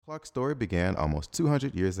Clark's story began almost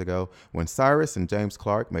 200 years ago when Cyrus and James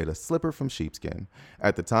Clark made a slipper from sheepskin.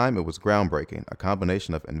 At the time, it was groundbreaking, a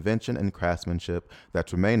combination of invention and craftsmanship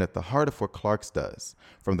that's remained at the heart of what Clark's does.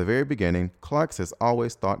 From the very beginning, Clark's has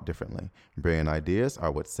always thought differently. Brilliant ideas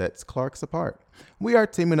are what sets Clark's apart. We are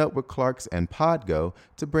teaming up with Clark's and Podgo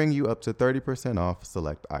to bring you up to 30% off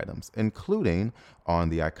select items, including on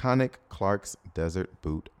the iconic Clark's Desert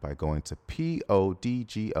Boot by going to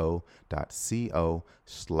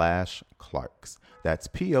podgo.co/Clarks. That's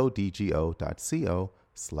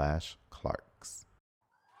podgo.co/Clarks.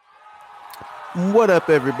 What up,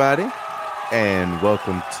 everybody? And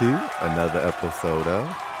welcome to another episode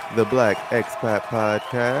of the Black Expat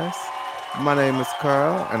Podcast. My name is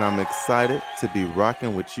Carl, and I'm excited to be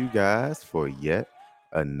rocking with you guys for yet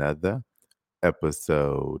another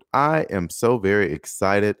episode. I am so very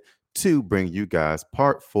excited to bring you guys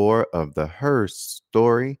part 4 of the Her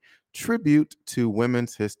Story tribute to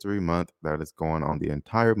Women's History Month that is going on the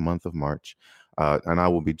entire month of March. And I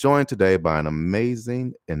will be joined today by an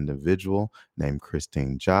amazing individual named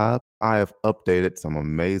Christine Job. I have updated some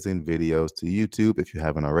amazing videos to YouTube. If you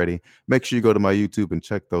haven't already, make sure you go to my YouTube and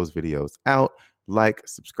check those videos out. Like,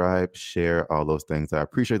 subscribe, share, all those things. I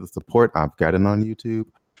appreciate the support I've gotten on YouTube,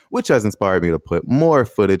 which has inspired me to put more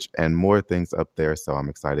footage and more things up there. So I'm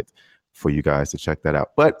excited for you guys to check that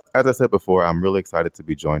out. But as I said before, I'm really excited to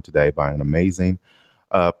be joined today by an amazing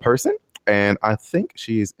person. And I think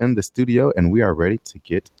she is in the studio and we are ready to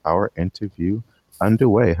get our interview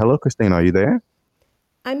underway. Hello, Christine. Are you there?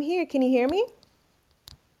 I'm here. Can you hear me?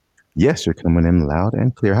 Yes, you're coming in loud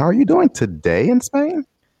and clear. How are you doing today in Spain?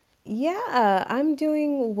 Yeah, I'm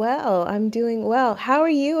doing well. I'm doing well. How are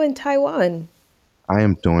you in Taiwan? I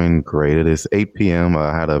am doing great. It is 8 p.m.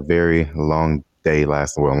 I had a very long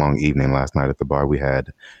long evening last night at the bar. We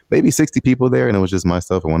had maybe 60 people there, and it was just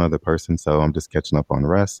myself and one other person. So I'm just catching up on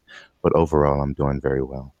rest. But overall, I'm doing very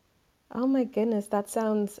well. Oh my goodness, that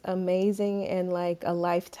sounds amazing and like a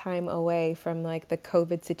lifetime away from like the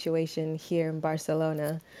COVID situation here in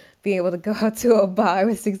Barcelona. Being able to go out to a bar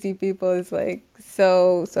with 60 people is like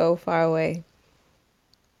so far away.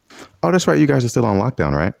 Oh, that's right. You guys are still on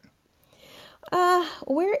lockdown, right?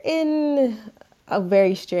 We're in a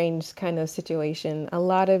very strange kind of situation. A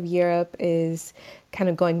lot of Europe is kind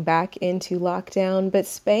of going back into lockdown, but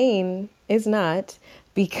Spain is not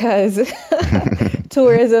because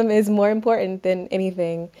tourism is more important than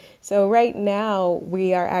anything. So right now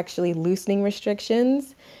we are actually loosening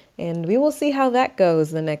restrictions and we will see how that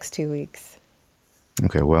goes the next 2 weeks.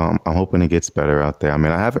 Okay, well, I'm hoping it gets better out there. I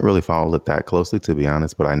mean, I haven't really followed it that closely, to be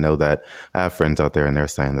honest, but I know that I have friends out there and they're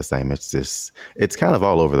saying the same. It's kind of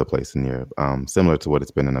all over the place in Europe, similar to what it's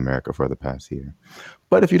been in America for the past year.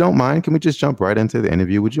 But if you don't mind, can we just jump right into the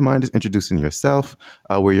interview? Would you mind just introducing yourself,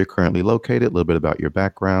 where you're currently located, a little bit about your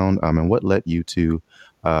background, and what led you to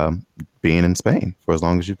being in Spain for as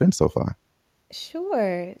long as you've been so far?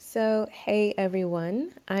 Sure. So, hey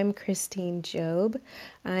everyone, I'm Christine Job.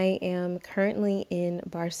 I am currently in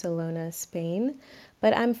Barcelona, Spain,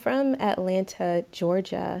 but I'm from Atlanta,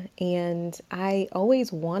 Georgia, and I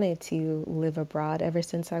always wanted to live abroad ever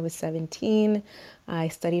since I was 17. I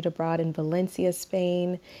studied abroad in Valencia,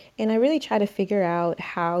 Spain, and I really try to figure out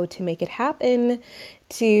how to make it happen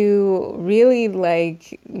to really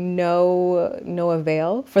like no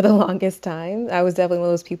avail for the longest time. I was definitely one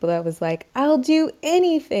of those people that was like, I'll do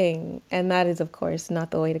anything. And that is, of course,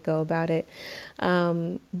 not the way to go about it.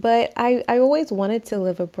 But I always wanted to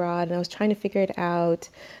live abroad and I was trying to figure it out.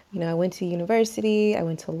 You know, I went to university, I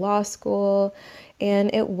went to law school,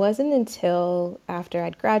 and it wasn't until after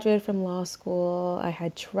I'd graduated from law school, I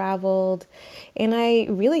had traveled, and I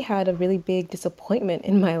really had a really big disappointment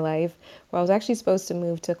in my life where I was actually supposed to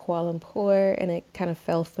move to Kuala Lumpur and it kind of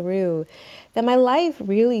fell through. That my life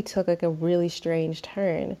really took like a really strange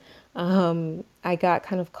turn. I got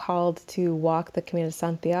kind of called to walk the Camino de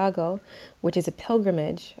Santiago, which is a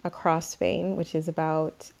pilgrimage across Spain, which is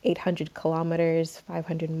about 800 kilometers,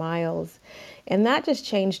 500 miles. And that just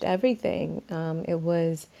changed everything. It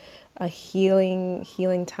was a healing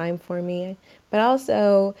time for me, but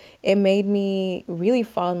also it made me really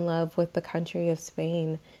fall in love with the country of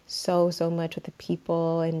Spain so much, with the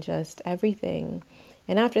people and just everything.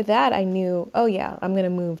 And after that, I knew, oh yeah, I'm gonna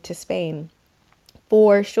move to Spain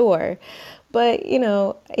for sure. But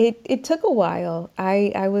it took a while.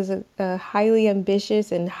 I was a highly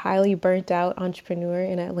ambitious and highly burnt out entrepreneur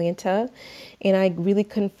in Atlanta, and I really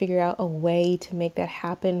couldn't figure out a way to make that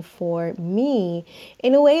happen for me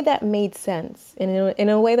in a way that made sense. And in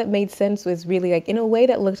a way that made sense was really like in a way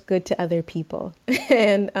that looked good to other people.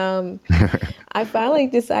 And I finally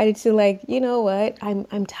decided to like, you know what?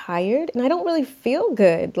 I'm tired and I don't really feel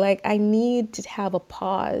good. Like I need to have a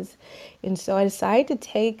pause. And so I decided to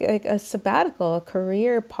take like a sabbatical, a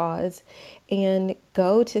career pause, and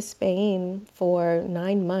go to Spain for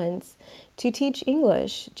 9 months to teach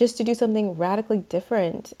English, just to do something radically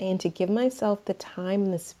different and to give myself the time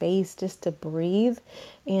and the space just to breathe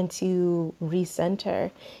and to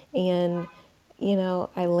recenter. And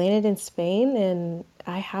I landed in Spain and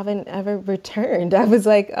I haven't ever returned. I was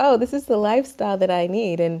like, oh, this is the lifestyle that I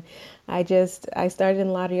need. And I started in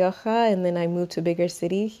La Rioja and then I moved to a bigger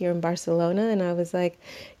city here in Barcelona. And I was like,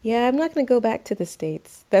 yeah, I'm not going to go back to the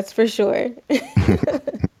States. That's for sure.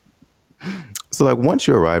 So, like, once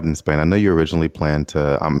you arrived in Spain, I know you originally planned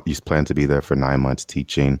to be there for 9 months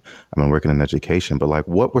teaching, working in education. But like,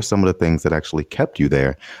 what were some of the things that actually kept you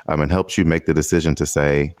there, and helped you make the decision to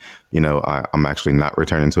say, I'm actually not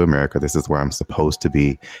returning to America. This is where I'm supposed to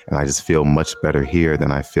be, and I just feel much better here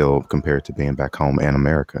than I feel compared to being back home in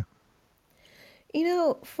America.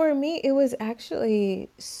 For me, it was actually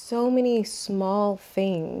so many small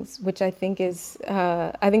things, which I think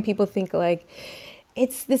people think like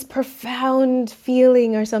it's this profound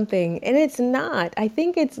feeling or something, and it's not. I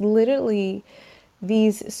think it's literally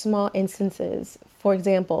these small instances. For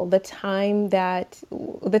example, the time that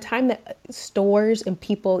stores and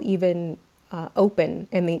people even open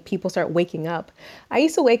and the people start waking up. I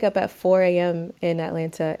used to wake up at 4 a.m. in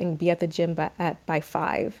Atlanta and be at the gym by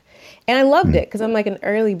 5. And I loved Mm. it because I'm like an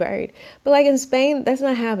early bird. But like in Spain, that's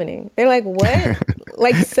not happening. They're like, what?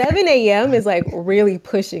 Like 7 a.m. is like really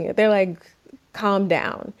pushing it. They're like, calm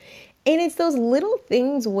down. And it's those little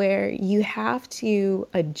things where you have to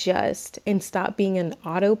adjust and stop being an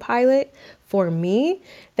autopilot for me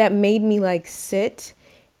that made me like sit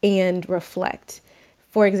and reflect.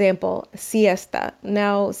 For example, siesta.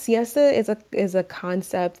 Now, siesta is a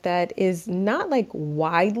concept that is not like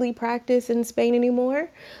widely practiced in Spain anymore.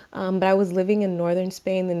 But I was living in northern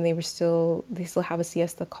Spain, and they still have a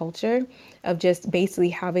siesta culture of just basically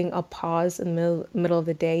having a pause in the middle of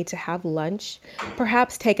the day to have lunch,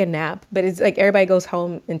 perhaps take a nap. But it's like everybody goes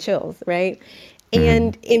home and chills, right? Mhm.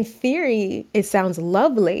 And in theory, it sounds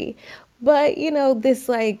lovely. But, this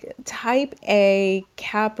like type A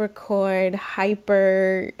Capricorn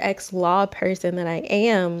hyper ex law person that I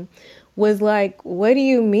am was like, what do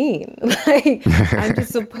you mean? Like, I'm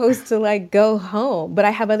just supposed to like go home, but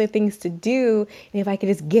I have other things to do. And if I could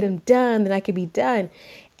just get them done, then I could be done.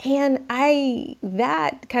 And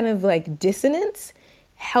that kind of like dissonance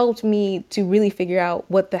helped me to really figure out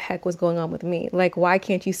what the heck was going on with me. Like, why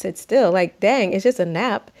can't you sit still? Like, dang, it's just a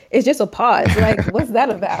nap. It's just a pause. Like, what's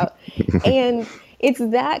that about? And it's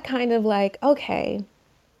that kind of like, okay,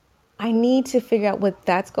 I need to figure out what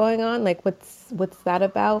that's going on. Like, what's that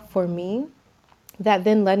about for me? That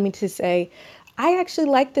then led me to say, I actually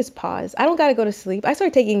like this pause. I don't got to go to sleep. I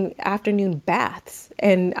started taking afternoon baths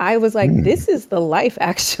and I was like, Mm. this is the life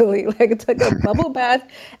actually. Like I took a bubble bath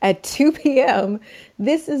at 2 p.m.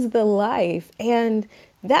 This is the life. And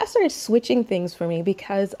that started switching things for me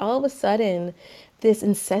because all of a sudden, this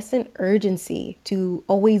incessant urgency to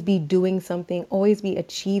always be doing something, always be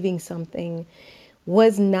achieving something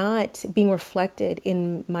was not being reflected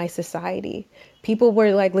in my society. People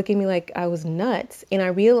were like looking at me like I was nuts. And I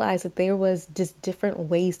realized that there was just different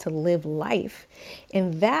ways to live life.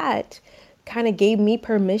 And that kind of gave me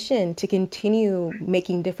permission to continue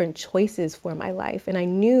making different choices for my life. And I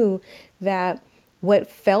knew that what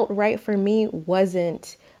felt right for me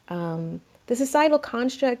wasn't the societal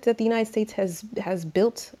construct that the United States has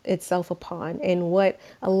built itself upon, and what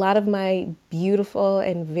a lot of my beautiful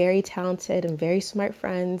and very talented and very smart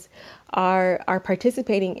friends are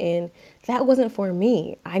participating in. That wasn't for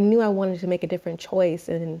me. I knew I wanted to make a different choice,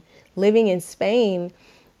 and living in Spain,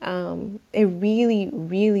 it really,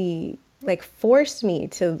 really like forced me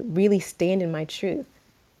to really stand in my truth.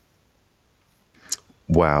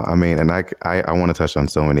 Wow. And I want to touch on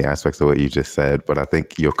so many aspects of what you just said, but I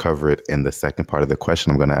think you'll cover it in the second part of the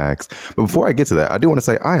question I'm going to ask. But before I get to that, I do want to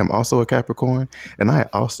say I am also a Capricorn, and I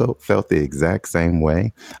also felt the exact same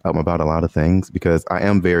way about a lot of things because I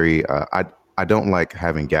am I don't like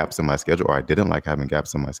having gaps in my schedule, or I didn't like having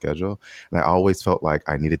gaps in my schedule. And I always felt like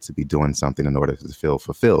I needed to be doing something in order to feel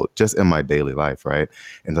fulfilled just in my daily life, right?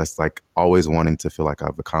 And that's like always wanting to feel like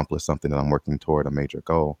I've accomplished something that I'm working toward a major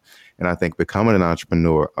goal. And I think becoming an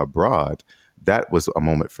entrepreneur abroad, that was a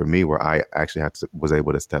moment for me where I actually was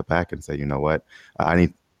able to step back and say, you know what, I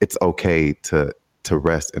need, it's okay to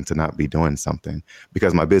rest and to not be doing something,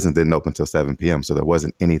 because my business didn't open until 7 p.m. So there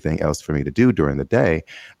wasn't anything else for me to do during the day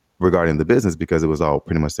regarding the business, because it was all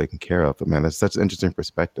pretty much taken care of. But man, that's such an interesting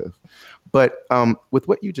perspective. But with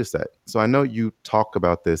what you just said, so I know you talk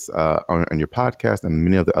about this on your podcast and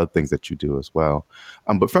many of the other things that you do as well.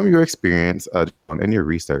 But from your experience and your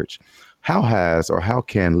research, how has or how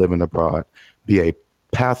can living abroad be a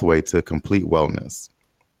pathway to complete wellness?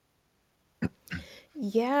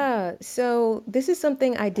 Yeah, so this is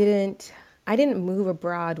something I didn't move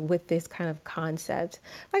abroad with this kind of concept.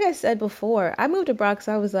 Like I said before, I moved abroad because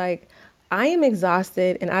I was like, I am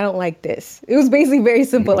exhausted and I don't like this. It was basically very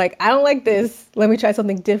simple. Like, I don't like this. Let me try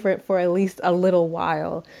something different for at least a little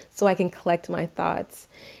while so I can collect my thoughts.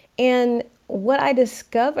 And what I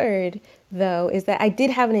discovered though is that I did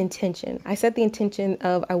have an intention. I set the intention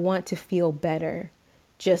of I want to feel better.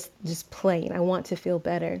 Just plain. I want to feel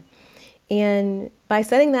better. And by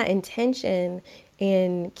setting that intention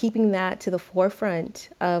and keeping that to the forefront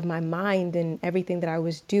of my mind and everything that I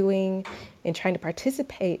was doing and trying to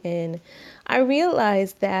participate in, I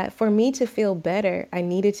realized that for me to feel better, I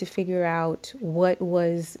needed to figure out what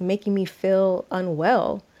was making me feel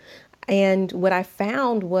unwell. And what I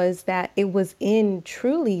found was that it was in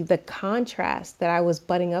truly the contrast that I was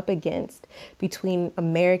butting up against between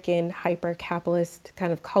American hyper capitalist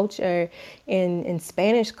kind of culture and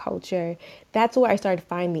Spanish culture. That's where I started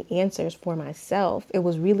finding the answers for myself. It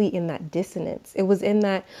was really in that dissonance. It was in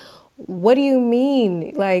that, what do you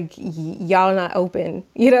mean? Like, y'all not open?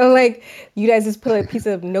 Like, you guys just put a piece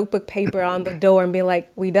of notebook paper on the door and be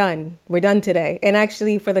like, we done. We're done today. And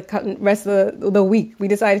actually, for the rest of the week, we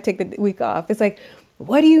decided to take the week off. It's like,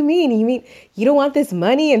 what do you mean? You mean you don't want this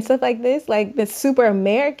money and stuff like this? Like, that's super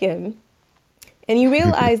American. And you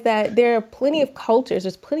realize that there are plenty of cultures,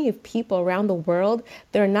 there's plenty of people around the world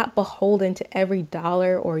that are not beholden to every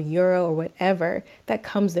dollar or euro or whatever that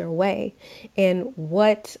comes their way. And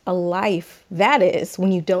what a life that is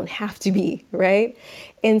when you don't have to be, right?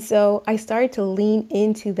 And so I started to lean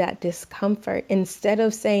into that discomfort instead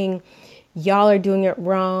of saying, y'all are doing it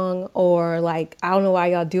wrong, or like, I don't know why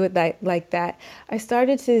y'all do it like that. I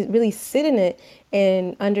started to really sit in it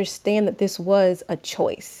and understand that this was a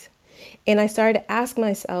choice. And I started to ask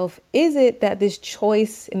myself, is it that this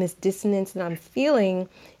choice and this dissonance that I'm feeling,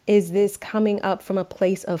 is this coming up from a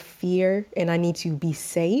place of fear and I need to be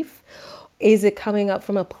safe? Is it coming up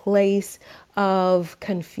from a place of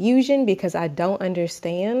confusion because I don't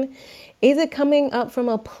understand? Is it coming up from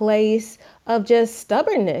a place of just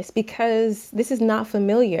stubbornness because this is not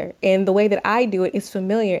familiar and the way that I do it is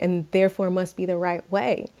familiar and therefore must be the right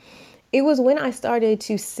way? It was when I started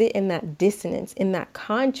to sit in that dissonance, in that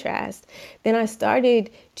contrast, then I started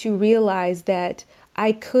to realize that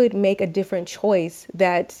I could make a different choice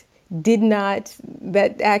that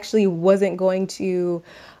actually wasn't going to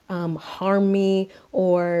harm me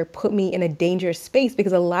or put me in a dangerous space.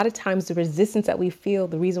 Because a lot of times the resistance that we feel,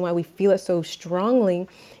 the reason why we feel it so strongly,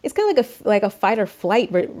 it's kind of like a fight or flight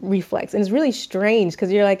reflex. And it's really strange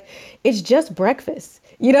because you're like, it's just breakfast.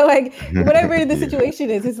 Like whatever the Yeah.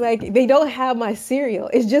 situation is, it's like they don't have my cereal.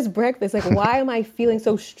 It's just breakfast. Like, why am I feeling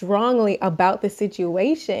so strongly about the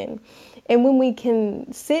situation? And when we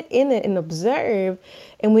can sit in it and observe,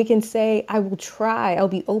 and we can say, I will try, I'll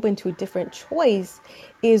be open to a different choice,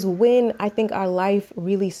 is when I think our life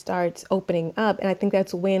really starts opening up. And I think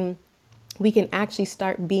that's when we can actually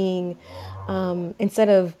start being, instead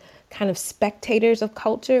of kind of spectators of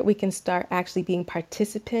culture, we can start actually being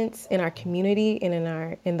participants in our community and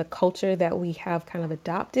in the culture that we have kind of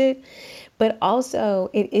adopted. But also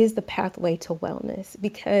it is the pathway to wellness,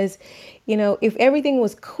 because if everything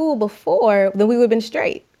was cool before, then we would have been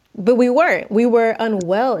straight. But we weren't. We were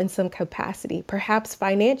unwell in some capacity, perhaps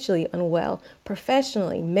financially unwell,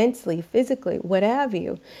 professionally, mentally, physically, what have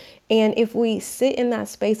you. And if we sit in that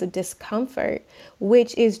space of discomfort,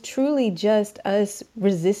 which is truly just us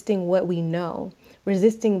resisting what we know,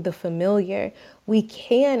 resisting the familiar, we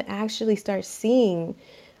can actually start seeing,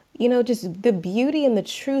 just the beauty and the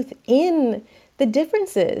truth in the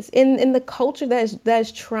differences in the culture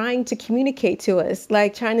that's trying to communicate to us,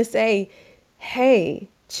 like trying to say, hey,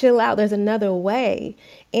 chill out, there's another way.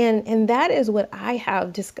 And that is what I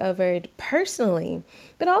have discovered personally.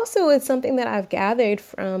 But also it's something that I've gathered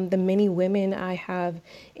from the many women I have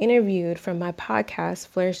interviewed from my podcast,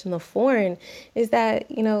 Flourish in the Foreign, is that,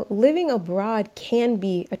 living abroad can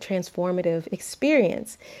be a transformative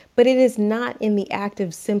experience, but it is not in the act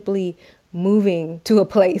of simply moving to a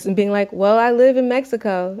place and being like, well, I live in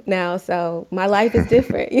Mexico now, so my life is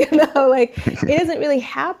different. Like it doesn't really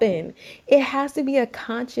happen. It has to be a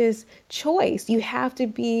conscious choice. You have to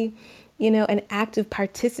be, an active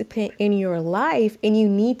participant in your life, and you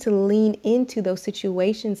need to lean into those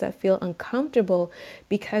situations that feel uncomfortable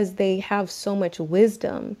because they have so much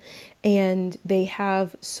wisdom and they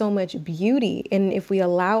have so much beauty. And if we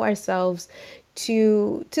allow ourselves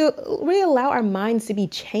to really allow our minds to be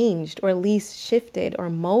changed, or at least shifted or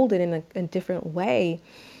molded in a different way,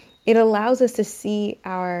 it allows us to see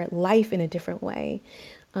our life in a different way.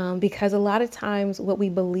 Because a lot of times what we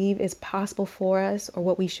believe is possible for us, or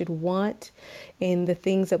what we should want, and the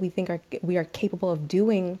things that we think we are capable of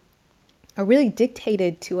doing, are really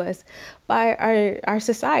dictated to us by our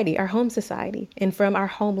society, our home society, and from our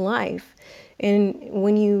home life. And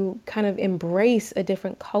when you kind of embrace a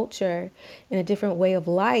different culture and a different way of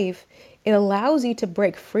life, it allows you to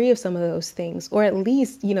break free of some of those things, or at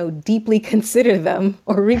least, deeply consider them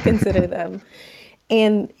or reconsider them.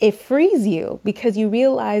 And it frees you because you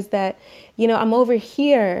realize that, I'm over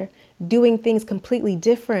here doing things completely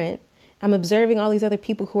different. I'm observing all these other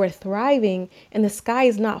people who are thriving, and the sky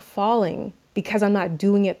is not falling because I'm not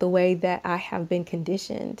doing it the way that I have been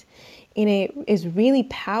conditioned. And it is really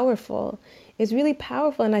powerful. It's really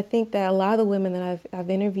powerful. And I think that a lot of the women that I've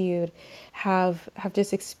interviewed have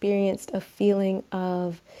just experienced a feeling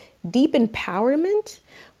of deep empowerment,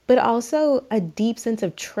 but also a deep sense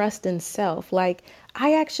of trust in self. Like,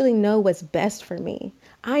 I actually know what's best for me.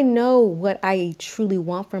 I know what I truly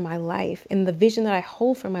want for my life, and the vision that I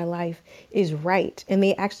hold for my life is right. And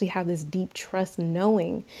they actually have this deep trust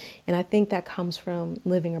knowing. And I think that comes from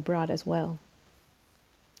living abroad as well.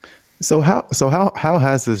 So how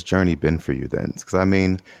has this journey been for you then? Because I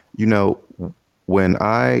mean, you know, when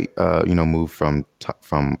I moved from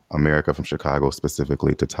America, from Chicago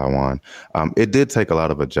specifically to Taiwan, it did take a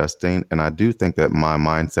lot of adjusting, and I do think that my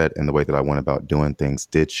mindset and the way that I went about doing things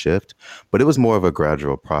did shift, but it was more of a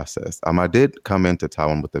gradual process. I did come into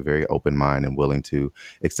Taiwan with a very open mind and willing to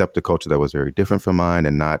accept a culture that was very different from mine,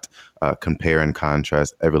 and not compare and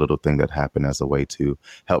contrast every little thing that happened, as a way to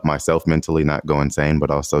help myself mentally not go insane,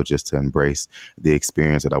 but also just to embrace the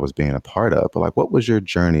experience that I was being a part of. But like, what was your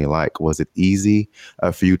journey like? Was it easy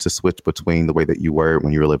for you to switch between the way that you were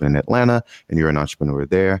when you were living in Atlanta and you're an entrepreneur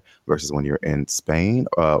there versus when you're in Spain?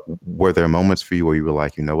 Were there moments for you where you were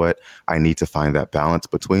like, you know what, I need to find that balance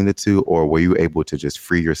between the two? Or were you able to just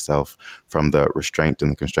free yourself from the restraint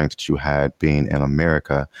and the constraint that you had being in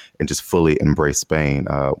America and just fully embrace Spain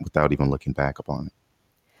without even looking back upon it?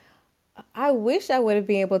 I wish I would have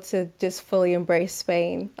been able to just fully embrace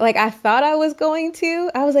Spain. Like I thought I was going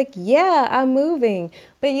to. I was like, yeah, I'm moving.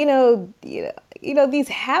 But these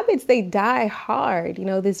habits, they die hard.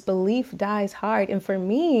 This belief dies hard. And for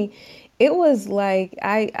me, it was like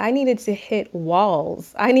I needed to hit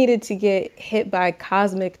walls. I needed to get hit by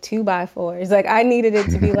cosmic 2x4s. Like I needed it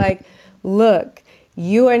to be like, look,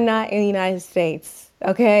 you are not in the United States.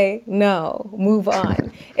 Okay? No, move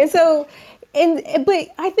on. And so but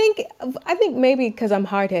I think maybe because I'm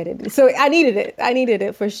hard headed, so I needed it. I needed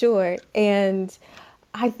it for sure, and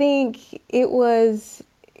I think it was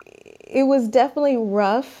definitely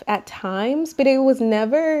rough at times, but it was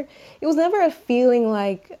never a feeling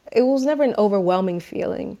like it was never an overwhelming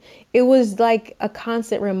feeling. It was like a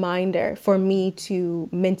constant reminder for me to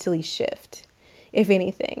mentally shift, if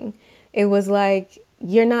anything. It was like,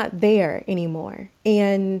 you're not there anymore,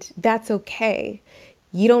 and that's okay.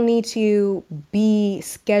 You don't need to be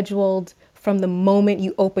scheduled from the moment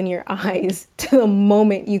you open your eyes to the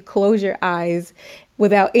moment you close your eyes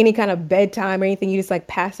without any kind of bedtime or anything. You just like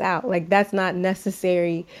pass out. Like that's not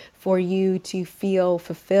necessary for you to feel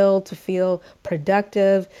fulfilled, to feel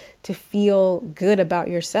productive, to feel good about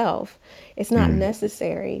yourself. It's not Mm.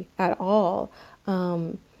 necessary at all.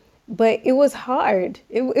 But it was hard.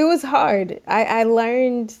 It was hard. I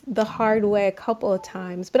learned the hard way a couple of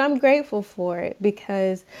times, but I'm grateful for it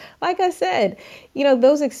because, like I said,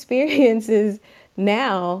 those experiences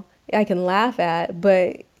now I can laugh at,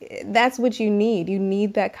 but that's what you need. You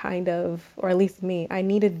need that kind of, or at least me, I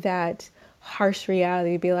needed that harsh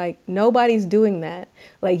reality to be like, nobody's doing that.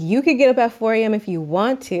 Like, you could get up at 4 a.m. if you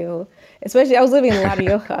want to. Especially, I was living in La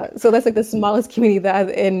Rioja, so that's like the smallest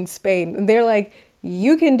community in Spain. And they're like,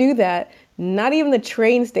 you can do that. Not even the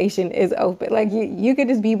train station is open. Like, you could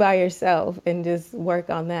just be by yourself and just work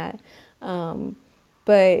on that. Um,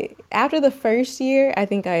 but after the first year, I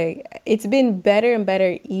think it's been better and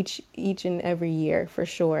better each and every year for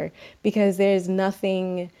sure, because there's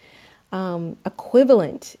nothing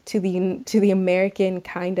equivalent to the American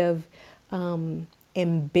kind of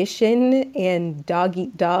ambition and dog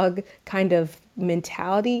eat dog kind of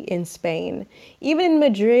mentality in Spain. Even in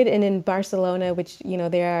Madrid and in Barcelona, which,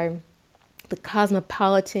 there are the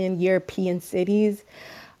cosmopolitan European cities.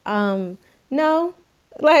 No, no,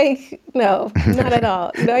 not at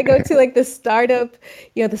all. I go to like the startup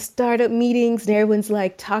meetings, and everyone's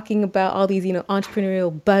like talking about all these,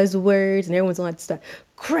 entrepreneurial buzzwords, and everyone's like to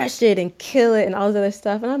crush it and kill it and all this other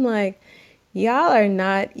stuff. And I'm like, y'all are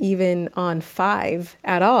not even on five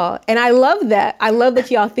at all. And I love that. I love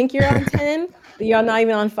that y'all think you're on 10, that y'all not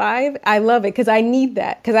even on five. I love it because I need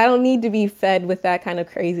that because I don't need to be fed with that kind of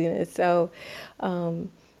craziness. So,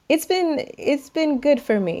 it's been good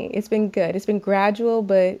for me. It's been good. It's been gradual,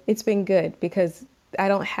 but it's been good because I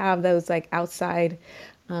don't have those like outside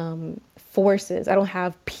forces. I don't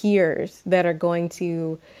have peers that are going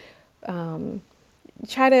to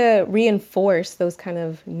try to reinforce those kind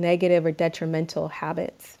of negative or detrimental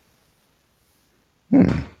habits.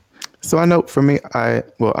 So I know for me, I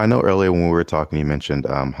know earlier when we were talking, you mentioned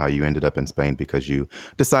how you ended up in Spain because you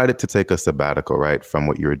decided to take a sabbatical, right, from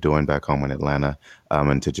what you were doing back home in Atlanta,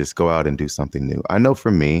 and to just go out and do something new. I know for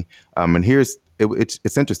me, and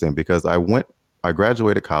it's interesting because I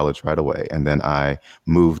graduated college right away, and then I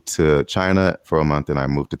moved to China for a month, and I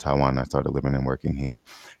moved to Taiwan. And I started living and working here.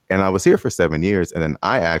 And I was here for 7 years. And then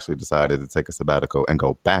I actually decided to take a sabbatical and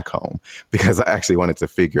go back home because I actually wanted to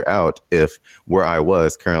figure out if where I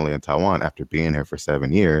was currently in Taiwan after being here for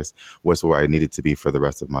 7 years was where I needed to be for the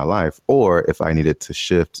rest of my life, or if I needed to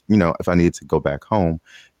shift, if I needed to go back home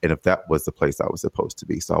and if that was the place I was supposed to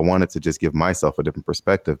be. So I wanted to just give myself a different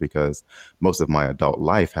perspective because most of my adult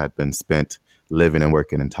life had been spent living and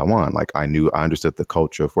working in Taiwan. Like I understood the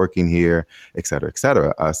culture of working here, et cetera, et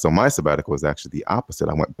cetera. So my sabbatical was actually the opposite.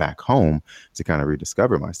 I went back home to kind of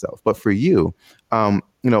rediscover myself. But for you,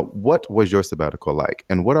 what was your sabbatical like,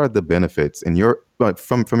 and what are the benefits in but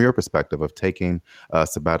from your perspective of taking a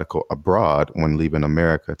sabbatical abroad when leaving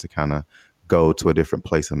America to kind of go to a different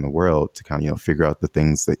place in the world to kind of figure out the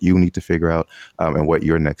things that you need to figure out, and what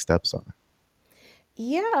your next steps are.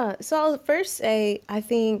 Yeah, so I'll first say I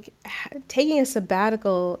think taking a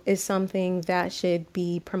sabbatical is something that should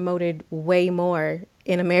be promoted way more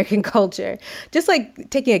in American culture. Just like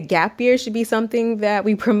taking a gap year should be something that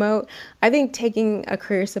we promote. I think taking a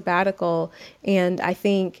career sabbatical and I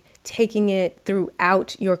think taking it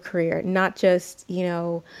throughout your career, not just,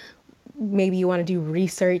 maybe you want to do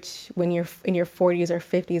research when you're in your 40s or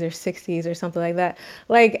 50s or 60s or something like that.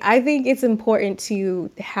 Like, I think it's important to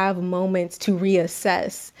have moments to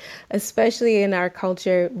reassess, especially in our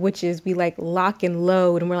culture, which is we like lock and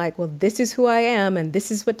load and we're like, well, this is who I am and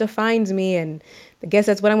this is what defines me. And I guess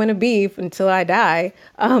that's what I'm going to be until I die.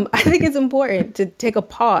 I think it's important to take a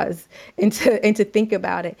pause and to think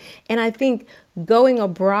about it. And I think going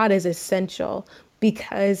abroad is essential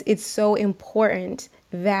because it's so important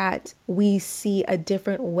that we see a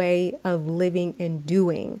different way of living and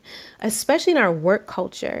doing, especially in our work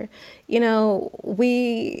culture.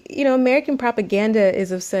 American propaganda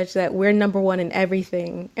is of such that we're number one in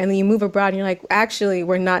everything. And then you move abroad and you're like, actually,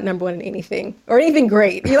 we're not number one in anything or anything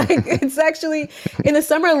great. You're like, it's actually in the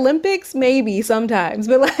Summer Olympics, maybe sometimes,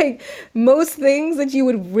 but like most things that you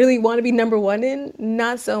would really want to be number one in,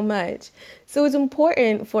 not so much. So it's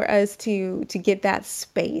important for us to get that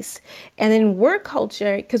space. And then work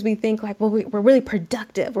culture, because we think like, well, we're really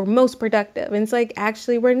productive, we're most productive. And it's like,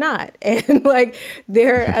 actually, we're not. And like,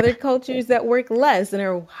 there are other cultures that work less and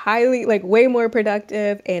are highly, like, way more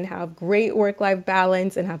productive and have great work-life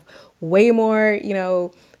balance and have way more,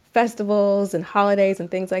 festivals and holidays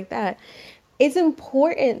and things like that. It's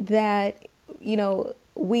important that,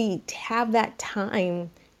 we have that time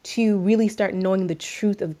to really start knowing the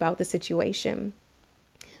truth about the situation.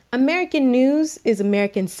 American news is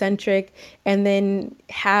American centric and then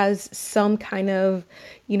has some kind of,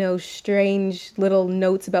 strange little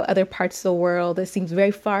notes about other parts of the world that seems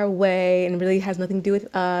very far away and really has nothing to do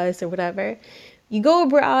with us or whatever. You go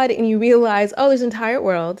abroad and you realize, oh, there's an entire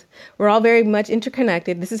world. We're all very much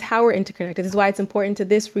interconnected. This is how we're interconnected. This is why it's important to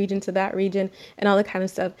this region, to that region, and all that kind of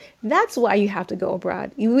stuff. That's why you have to go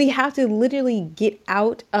abroad. We have to literally get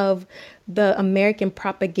out of the American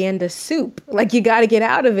propaganda soup. Like, you got to get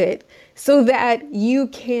out of it so that you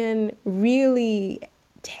can really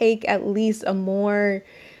take at least a more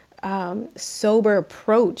sober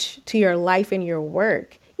approach to your life and your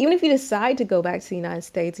work. Even if you decide to go back to the United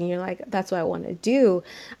States and you're like, that's what I want to do,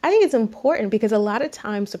 I think it's important because a lot of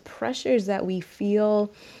times the pressures that we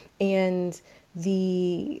feel and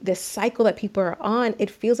the cycle that people are on, it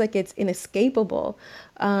feels like it's inescapable.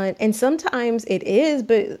 And sometimes it is,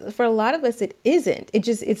 but for a lot of us, it isn't.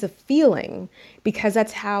 It's a feeling because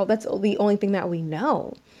that's the only thing that we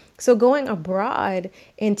know. So going abroad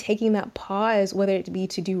and taking that pause, whether it be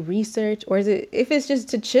to do research or if it's just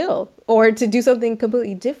to chill or to do something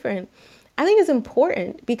completely different, I think it's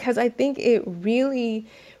important because I think it really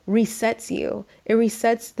resets you. It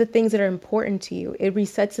resets the things that are important to you. It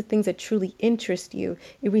resets the things that truly interest you.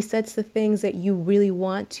 It resets the things that you really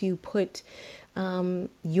want to put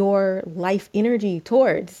your life energy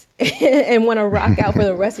towards and want to rock out for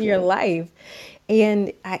the rest of your life.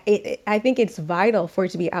 And I think it's vital for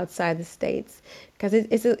it to be outside the States because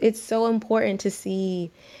it's so important to see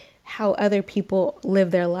how other people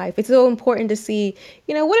live their life. It's so important to see,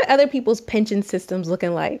 what are other people's pension systems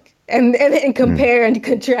looking like? And Mm. compare and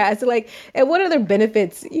contrast. Like, and what other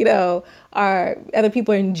benefits, are other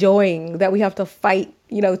people enjoying that we have to fight,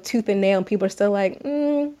 tooth and nail, and people are still like,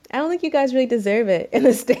 I don't think you guys really deserve it in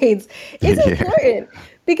the States. It's Yeah. important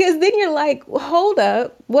because then you're like, hold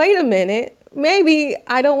up, wait a minute. Maybe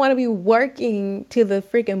I don't want to be working to the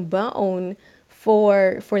freaking bone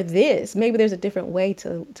for this. Maybe there's a different way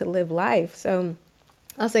to live life. So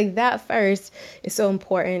I'll say that first is so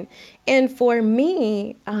important. And for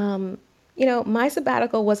me, my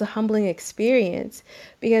sabbatical was a humbling experience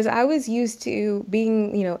because I was used to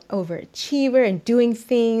being, overachiever and doing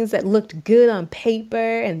things that looked good on paper,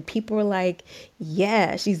 and people were like,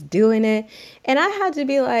 yeah, she's doing it. And I had to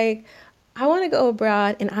be like, I want to go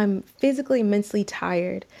abroad and I'm physically, mentally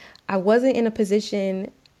tired. I wasn't in a position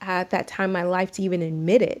at that time in my life to even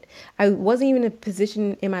admit it. I wasn't even in a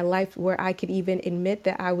position in my life where I could even admit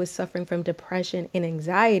that I was suffering from depression and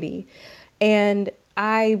anxiety. And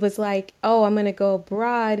I was like, oh, I'm going to go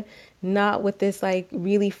abroad, not with this like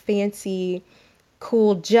really fancy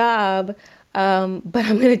cool job, but I'm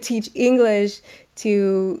going to teach English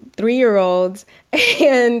to 3 year olds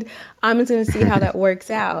and I'm just going to see how that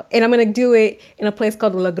works out. And I'm going to do it in a place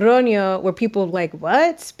called Logroño where people are like,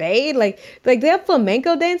 what? Spain? Like they have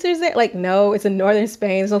flamenco dancers there? Like, no, it's in northern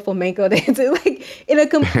Spain. There's no flamenco dancers. Like in a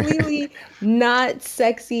completely not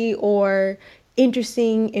sexy or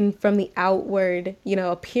interesting in from the outward,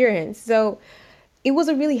 appearance. So it was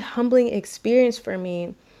a really humbling experience for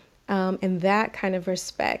me in that kind of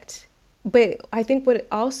respect. But I think what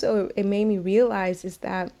it made me realize is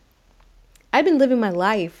that I've been living my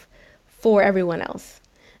life for everyone else.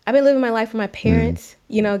 I've been living my life for my Mm. parents,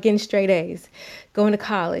 getting straight A's, going to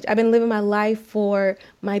college. I've been living my life for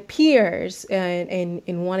my peers and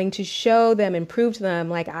wanting to show them and prove to them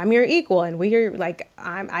like I'm your equal and we're like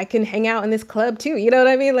I can hang out in this club too. You know what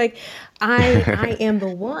I mean? Like I am the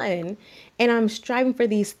one and I'm striving for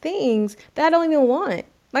these things that I don't even want.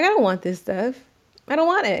 Like I don't want this stuff. I don't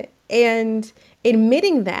want it. And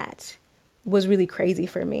admitting that was really crazy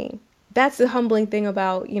for me. That's the humbling thing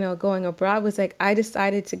about, going abroad was like I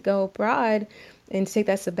decided to go abroad and take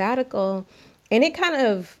that sabbatical and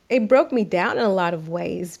it broke me down in a lot of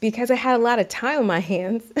ways because I had a lot of time on my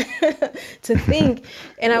hands to think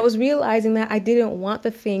and I was realizing that I didn't want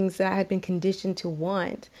the things that I had been conditioned to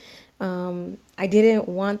want. I didn't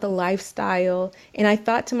want the lifestyle. And I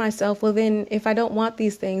thought to myself, well, then if I don't want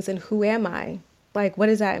these things, then who am I? Like, what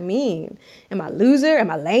does that mean? Am I a loser?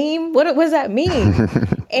 Am I lame? What does that mean?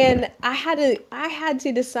 And I had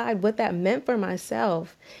to decide what that meant for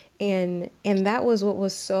myself. And that was what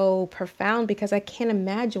was so profound because I can't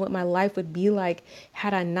imagine what my life would be like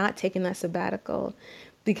had I not taken that sabbatical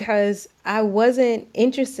because I wasn't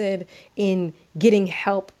interested in getting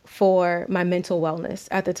help for my mental wellness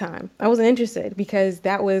at the time. I wasn't interested because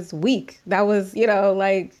that was weak. That was,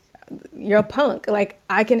 like you're a punk. Like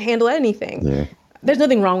I can handle anything. Yeah. There's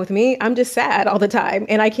nothing wrong with me. I'm just sad all the time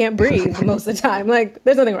and I can't breathe most of the time. Like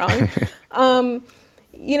there's nothing wrong.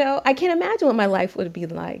 I can't imagine what my life would be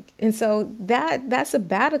like. And so that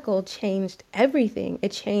sabbatical changed everything.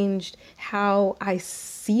 It changed how I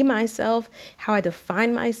see myself, how I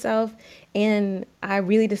define myself, and I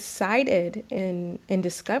really decided and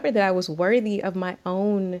discovered that I was worthy of my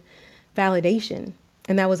own validation,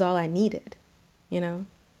 and that was all I needed, you know.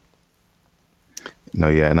 No,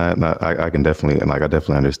 yeah, and I can definitely, and like, I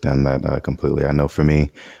definitely understand that completely. I know for me,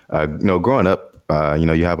 growing up,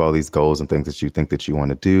 you have all these goals and things that you think that you want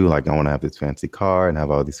to do. Like, I want to have this fancy car and have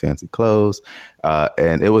all these fancy clothes,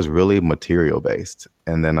 and it was really material based.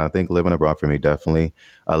 And then I think living abroad for me definitely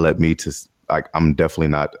led me to like I'm definitely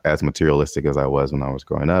not as materialistic as I was when I was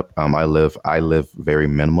growing up. I live very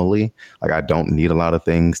minimally. Like I don't need a lot of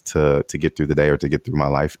things to get through the day or to get through my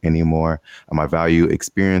life anymore. I value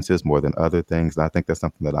experiences more than other things. And I think that's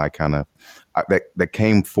something that I kind of that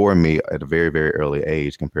came for me at a very, very early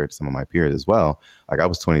age compared to some of my peers as well. Like I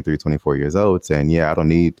was 23, 24 years old saying, yeah, I don't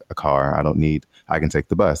need a car. I can take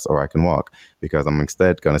the bus or I can walk because I'm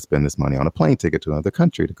instead going to spend this money on a plane ticket to another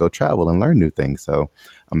country to go travel and learn new things. So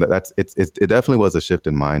it definitely was a shift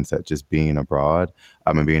in mindset, just being abroad,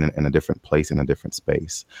 and being in a different place, in a different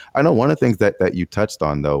space. I know one of the things that you touched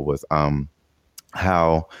on though was,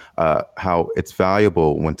 how it's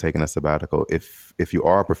valuable when taking a sabbatical, if you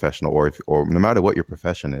are a professional, or no matter what your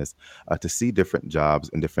profession is, to see different jobs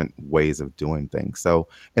and different ways of doing things. So,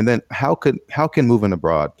 and then how can moving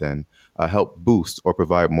abroad then help boost or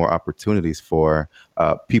provide more opportunities for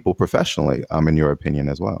people professionally, in your opinion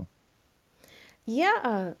as well?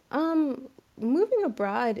 Yeah, moving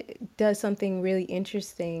abroad does something really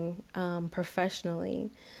interesting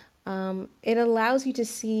professionally. It allows you to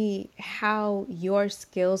see how your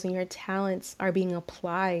skills and your talents are being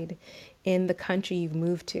applied in the country you've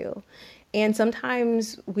moved to. And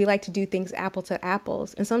sometimes we like to do things apple to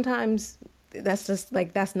apples, and sometimes that's just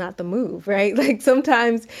like that's not the move, right? Like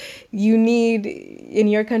sometimes you need in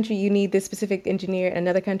your country you need this specific engineer, in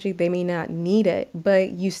another country they may not need it,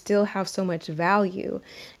 but you still have so much value,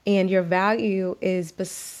 and your value is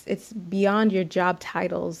it's beyond your job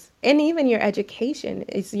titles and even your education.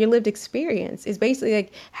 It's your lived experience. It's basically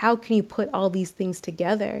like how can you put all these things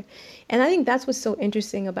together? And I think that's what's so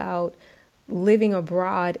interesting about living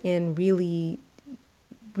abroad and really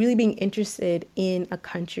being interested in a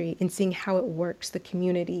country and seeing how it works, the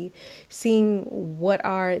community, seeing what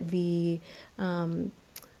are the,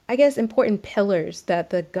 I guess, important pillars that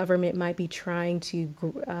the government might be trying to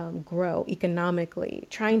grow economically,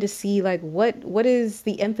 trying to see like what is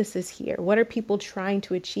the emphasis here? What are people trying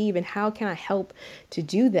to achieve, and how can I help to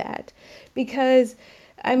do that? Because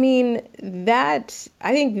I mean, I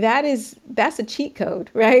think that's a cheat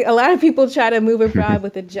code, right? A lot of people try to move abroad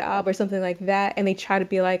with a job or something like that, and they try to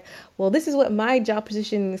be like, well, this is what my job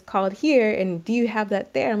position is called here, and do you have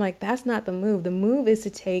that there? I'm like, that's not the move. The move is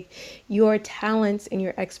to take your talents and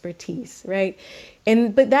your expertise, right?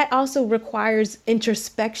 And but that also requires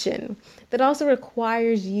introspection. That also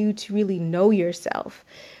requires you to really know yourself,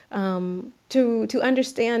 to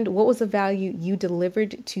understand what was the value you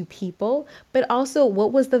delivered to people, but also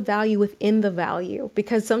what was the value within the value.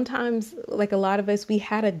 Because sometimes, like a lot of us, we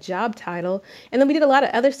had a job title, and then we did a lot of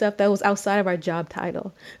other stuff that was outside of our job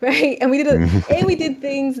title, right? And we did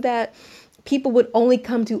things that people would only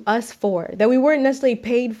come to us for, that we weren't necessarily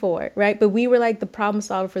paid for, right? But we were like the problem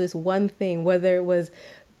solver for this one thing, whether it was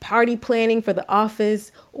party planning for the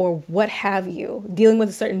office or what have you, dealing with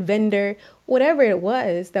a certain vendor, whatever it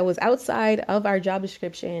was that was outside of our job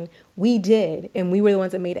description, we did, and we were the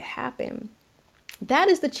ones that made it happen. That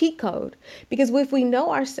is the cheat code, because if we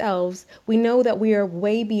know ourselves, we know that we are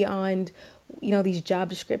way beyond these job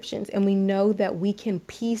descriptions, and we know that we can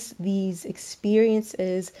piece these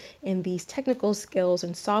experiences and these technical skills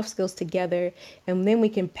and soft skills together, and then we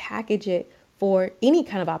can package it for any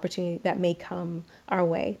kind of opportunity that may come our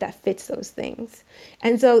way that fits those things.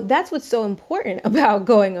 And so that's what's so important about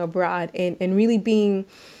going abroad, and really being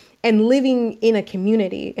and living in a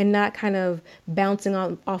community and not kind of bouncing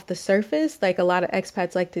on off the surface like a lot of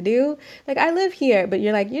expats like to do. Like, I live here, but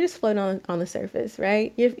you're just floating on the surface,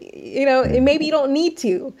 right? And maybe you don't need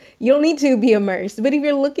to be immersed, but if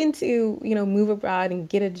you're looking to move abroad and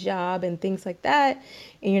get a job and things like that,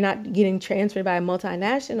 and you're not getting transferred by a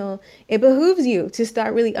multinational, it behooves you to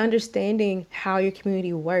start really understanding how your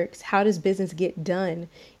community works. How does business get done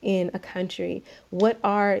in a country? What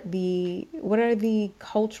are the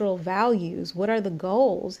cultural values? What are the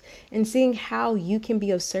goals? And seeing how you can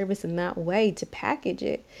be of service in that way to package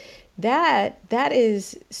it. That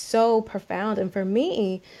is so profound. And for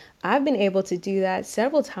me, I've been able to do that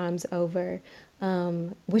several times over,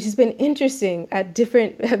 which has been interesting at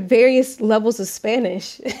various levels of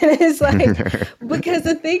Spanish. And it's like, because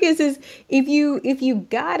the thing is if you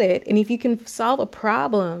got it, and if you can solve a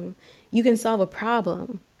problem, you can solve a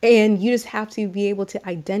problem. And you just have to be able to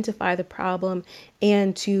identify the problem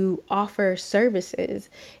and to offer services.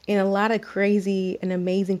 And a lot of crazy and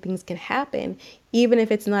amazing things can happen. Even if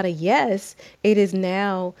it's not a yes, it is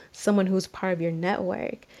now someone who's part of your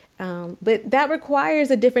network. But that requires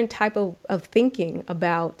a different type of thinking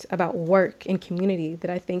about work and community that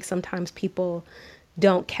I think sometimes people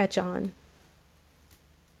don't catch on.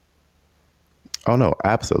 Oh no,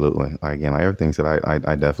 absolutely. Again, like everything said,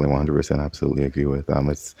 I definitely 100% absolutely agree with.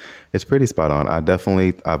 It's pretty spot on. I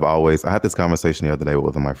had this conversation the other day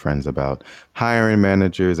with one of my friends about hiring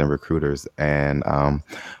managers and recruiters, and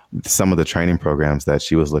some of the training programs that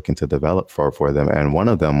she was looking to develop for them. And one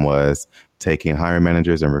of them was taking hiring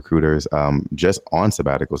managers and recruiters just on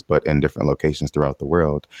sabbaticals, but in different locations throughout the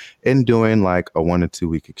world, and doing like a 1 to 2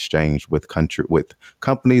 week exchange with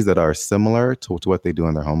companies that are similar to what they do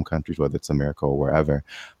in their home countries, whether it's America or wherever,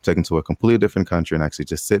 taken to a completely different country and actually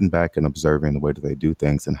just sitting back and observing the way that they do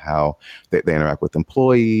things and how they interact with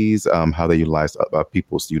employees, how they utilize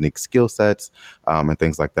people's unique skill sets, and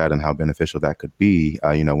things like that, and how beneficial that could be,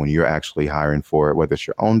 when you're actually hiring for whether it's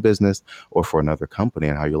your own business or for another company,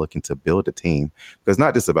 and how you're looking to build a team. Because it's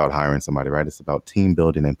not just about hiring somebody, right? It's about team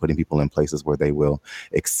building and putting people in places where they will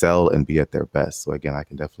excel and be at their best. So again, I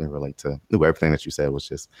can definitely relate to everything that you said was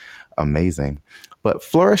just amazing. But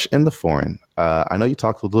Flourish in the Foreign, I know you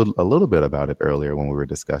talked a little bit about it earlier when we were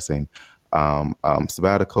discussing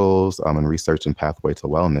sabbaticals and research and pathway to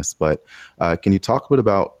wellness. But can you talk a bit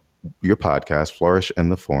about your podcast, Flourish in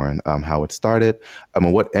the Foreign, how it started,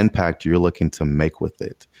 and what impact you're looking to make with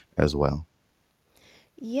it as well?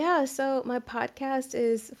 Yeah, so my podcast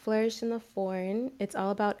is Flourish in the Foreign. It's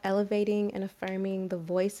all about elevating and affirming the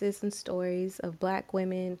voices and stories of Black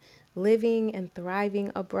women living and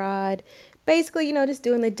thriving abroad. Basically, just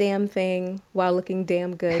doing the damn thing while looking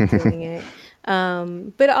damn good doing it.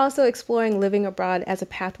 But also exploring living abroad as a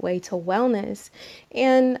pathway to wellness.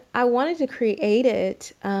 And I wanted to create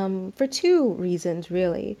it for two reasons,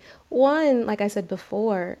 really. One, like I said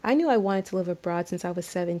before, I knew I wanted to live abroad since I was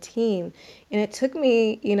 17. And it took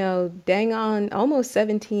me, dang on almost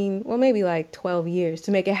 17, well, maybe like 12 years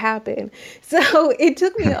to make it happen. So it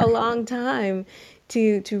took me a long time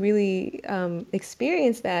to really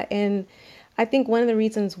experience that. And I think one of the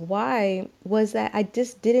reasons why was that I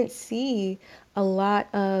just didn't see a lot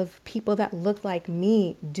of people that looked like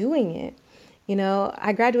me doing it.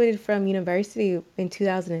 I graduated from university in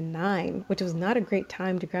 2009, which was not a great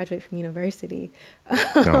time to graduate from university.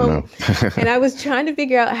 No, Um, no. and I was trying to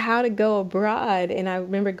figure out how to go abroad. And I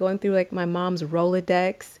remember going through like my mom's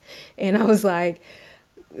Rolodex, and I was like,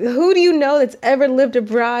 who do you know that's ever lived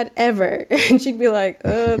abroad ever? And she'd be like,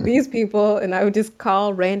 these people. And I would just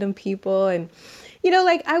call random people. And,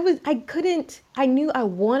 like I knew I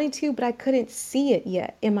wanted to, but I couldn't see it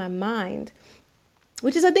yet in my mind,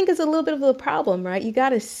 which is I think is a little bit of a problem, right? You got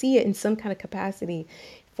to see it in some kind of capacity.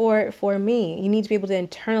 For me, you need to be able to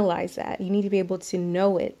internalize that. You need to be able to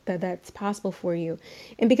know it, that that's possible for you.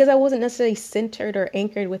 And because I wasn't necessarily centered or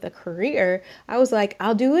anchored with a career, I was like,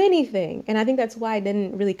 I'll do anything. And I think that's why it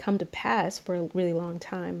didn't really come to pass for a really long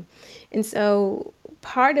time. And so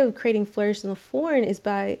part of creating Flourish in the Foreign is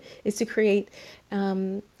to create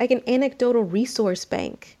like an anecdotal resource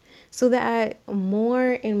bank, so that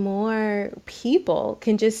more and more people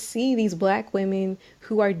can just see these Black women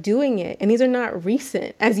who are doing it. And these are not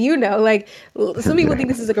recent, as you know, like some people think Right.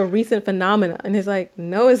 this is like a recent phenomenon, and it's like,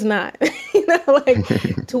 no, it's not. Like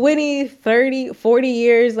 20, 30, 40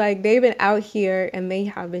 years, like they've been out here and they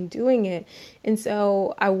have been doing it. And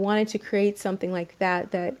so I wanted to create something like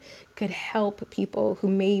that could help people who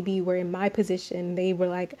maybe were in my position. They were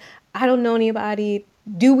like, I don't know anybody.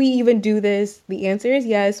 Do we even do this? The answer is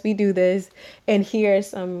yes, we do this. And here are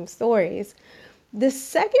some stories. The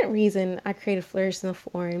second reason I created Flourish in the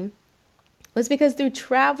Foreign was because through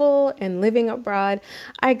travel and living abroad,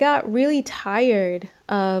 I got really tired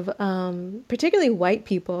of particularly white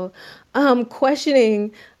people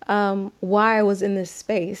questioning why I was in this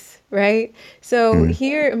space, right? So Mm,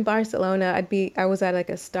 here in Barcelona, I was at like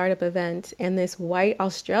a startup event, and this white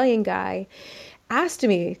Australian guy asked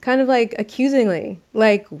me kind of like accusingly,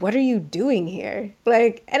 like, what are you doing here?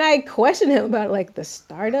 Like, and I questioned him about like the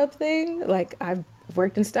startup thing. Like, I've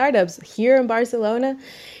worked in startups here in Barcelona,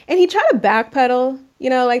 and he tried to backpedal,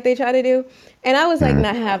 like they try to do. And I was like, mm,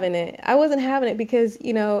 not having it. I wasn't having it because,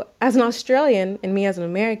 as an Australian and me as an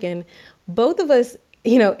American, both of us,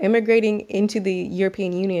 immigrating into the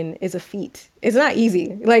European Union is a feat. It's not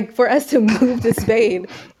easy. Like for us to move to Spain,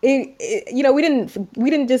 we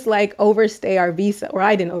didn't just like overstay our visa, or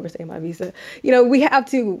I didn't overstay my visa. We have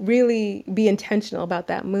to really be intentional about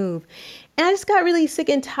that move. And I just got really sick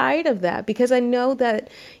and tired of that because I know that,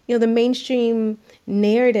 the mainstream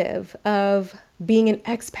narrative of being an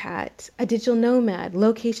expat, a digital nomad,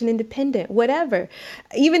 location independent, whatever,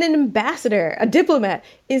 even an ambassador, a diplomat,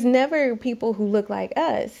 is never people who look like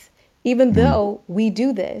us, even mm. though we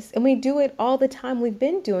do this and we do it all the time. We've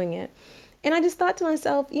been doing it. And I just thought to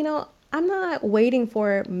myself, I'm not waiting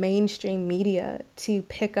for mainstream media to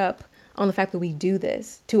pick up on the fact that we do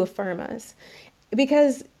this to affirm us.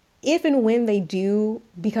 Because if and when they do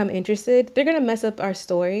become interested, they're going to mess up our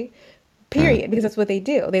story, Mm. period, because that's what they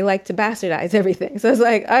do. They like to bastardize everything. So it's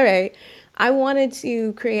like, all right, I wanted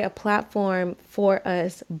to create a platform for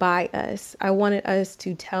us, by us. I wanted us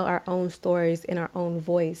to tell our own stories in our own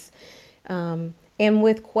voice, and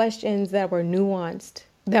with questions that were nuanced,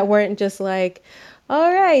 that weren't just like,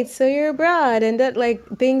 all right, so you're abroad, and that like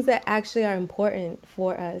things that actually are important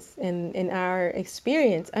for us and in our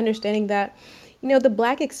experience, understanding that the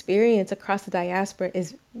black experience across the diaspora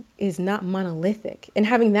is not monolithic, and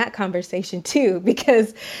having that conversation too,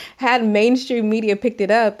 because had mainstream media picked it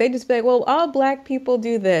up, they'd just be like, well, all black people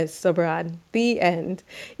do this abroad, the end,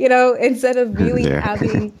 instead of really Yeah.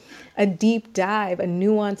 having a deep dive, a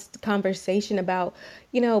nuanced conversation about,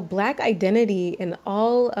 black identity and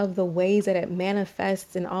all of the ways that it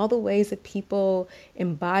manifests and all the ways that people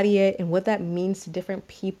embody it and what that means to different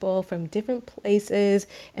people from different places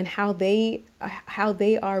and how they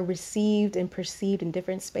are received and perceived in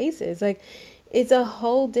different spaces. Like it's a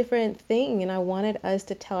whole different thing, and I wanted us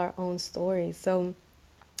to tell our own stories. So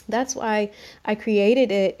that's why I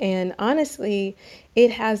created it. And honestly,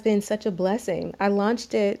 it has been such a blessing. I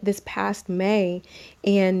launched it this past May,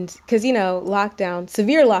 and because, lockdown,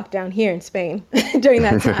 severe lockdown here in Spain during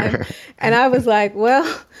that time. And I was like, well,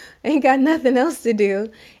 I ain't got nothing else to do.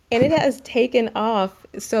 And it has taken off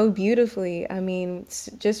so beautifully. I mean,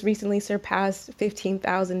 just recently surpassed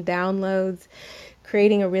 15,000 downloads,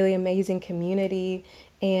 creating a really amazing community,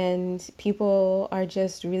 and people are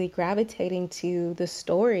just really gravitating to the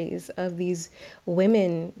stories of these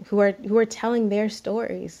women who are telling their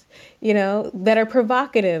stories, that are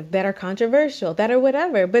provocative, that are controversial, that are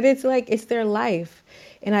whatever, but it's like it's their life.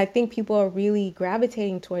 And I think people are really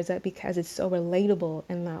gravitating towards that because it's so relatable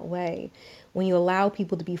in that way. When you allow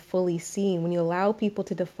people to be fully seen, when you allow people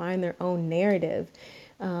to define their own narrative,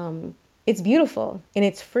 it's beautiful and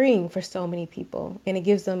it's freeing for so many people, and it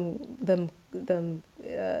gives them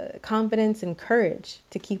confidence and courage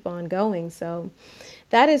to keep on going. So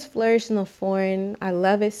that is Flourish in the Foreign. I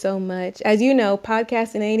love it so much. As you know,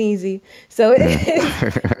 podcasting ain't easy, so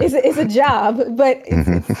Mm. it's a job, but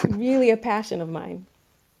it's really a passion of mine.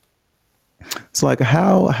 So, like,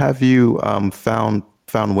 how have you found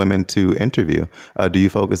women to interview? Do you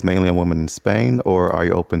focus mainly on women in Spain, or are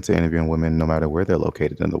you open to interviewing women no matter where they're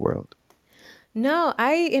located in the world? No,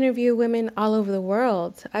 I interview women all over the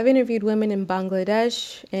world. I've interviewed women in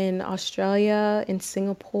Bangladesh, in Australia, in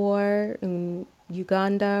Singapore, in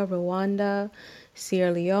Uganda, Rwanda,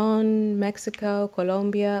 Sierra Leone, Mexico,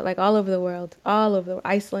 Colombia, like all over the world, all over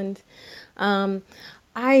Iceland. Um,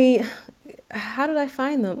 I how did I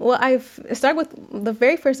find them? Well, I've started with the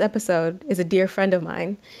very first episode is a dear friend of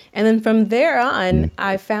mine. And then from there on, Mm.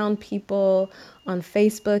 I found people on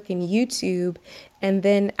Facebook and YouTube. And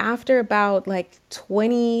then after about like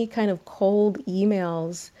 20 kind of cold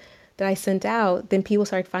emails that I sent out, then people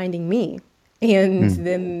started finding me. And Mm.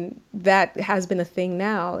 then that has been a thing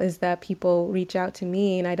now, is that people reach out to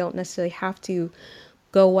me and I don't necessarily have to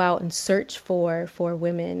go out and search for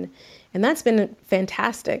women. And that's been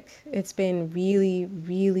fantastic. It's been really,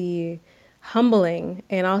 really humbling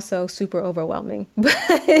and also super overwhelming. But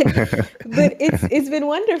it's been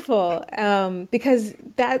wonderful, because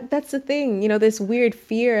that's the thing, this weird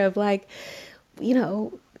fear of like, you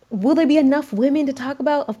know, will there be enough women to talk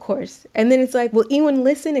about? Of course. And then it's like, will anyone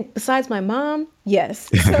listen besides my mom? Yes.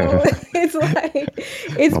 So it's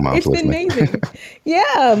like My mom's it's been listening. amazing.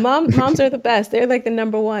 Yeah, moms are the best. They're like the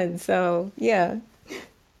number one. So yeah.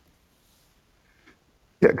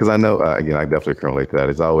 Yeah, because I know, again, I definitely can relate to that.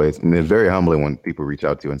 It's always, and it's very humbling when people reach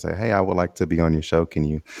out to you and say, "Hey, I would like to be on your show. Can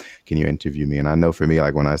you interview me?" And I know for me,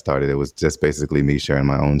 like when I started, it was just basically me sharing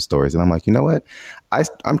my own stories. And I'm like, you know what?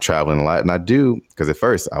 I'm traveling a lot, and I do because at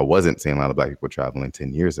first I wasn't seeing a lot of black people traveling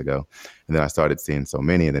 10 years ago, and then I started seeing so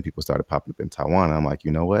many, and then people started popping up in Taiwan. And I'm like,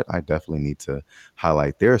 you know what? I definitely need to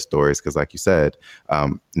highlight their stories because, like you said,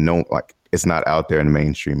 no, like it's not out there in the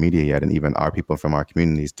mainstream media yet, and even our people from our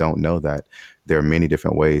communities don't know that there are many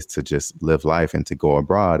different ways to just live life and to go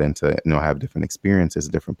abroad and to have different experiences,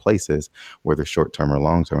 different places, whether short term or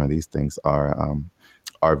long term. And these things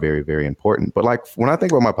are very, very important. But like when I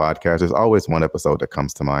think about my podcast, there's always one episode that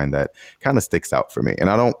comes to mind that kind of sticks out for me.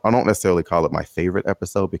 And I don't necessarily call it my favorite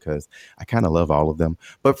episode because I kind of love all of them.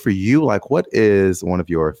 But for you, like what is one of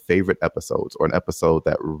your favorite episodes or an episode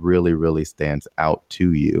that really, really stands out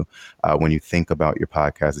to you when you think about your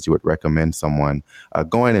podcast that you would recommend someone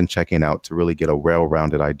going and checking out to really get a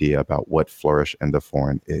well-rounded idea about what Flourish and the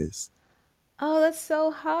Foreign is? Oh, that's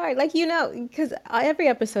so hard. Like, because every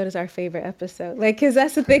episode is our favorite episode. Like, because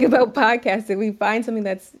that's the thing about podcasting. We find something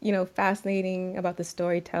that's, fascinating about the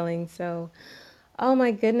storytelling. So, oh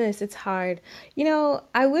my goodness, it's hard.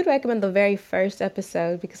 I would recommend the very first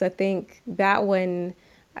episode because I think that one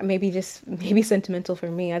maybe sentimental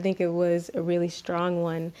for me. I think it was a really strong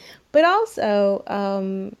one. But also,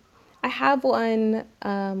 I have one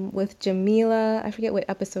with Jamila. I forget what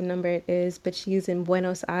episode number it is, but she's in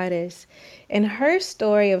Buenos Aires. And her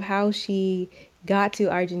story of how she got to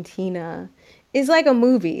Argentina is like a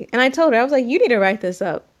movie. And I told her, I was like, you need to write this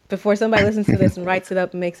up before somebody listens to this and writes it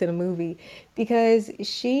up and makes it a movie. Because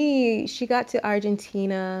she got to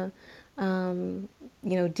Argentina,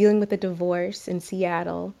 dealing with a divorce in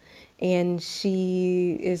Seattle. And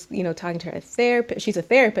she is, talking to her therapist. She's a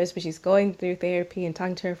therapist, but she's going through therapy and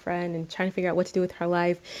talking to her friend and trying to figure out what to do with her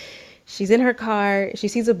life. She's in her car. She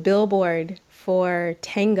sees a billboard for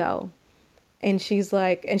tango. And she's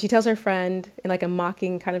like, and she tells her friend in like a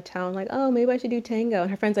mocking kind of tone, like, oh, maybe I should do tango.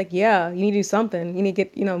 And her friend's like, yeah, you need to do something. You need to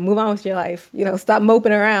get, move on with your life. Stop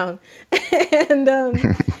moping around. and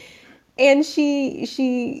and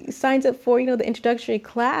she signs up for the introductory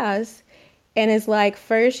class, and is like,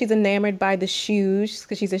 first she's enamored by the shoes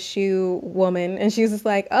because she's a shoe woman, and she's just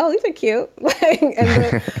like, oh, these are cute. Like, and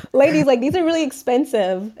the lady's like, these are really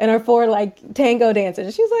expensive and are for like tango dancers.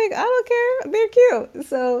 And she's like, I don't care, they're cute.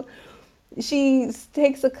 So she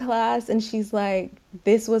takes a class and she's like,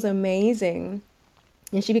 this was amazing,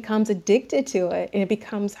 and she becomes addicted to it, and it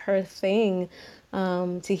becomes her thing,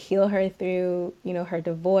 to heal her through her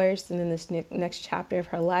divorce, and then this next chapter of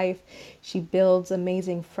her life she builds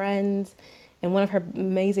amazing friends. And one of her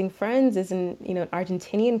amazing friends is an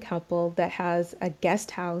Argentinian couple that has a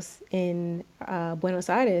guest house in Buenos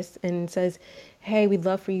Aires, and says, hey, we'd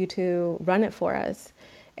love for you to run it for us.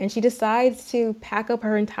 And she decides to pack up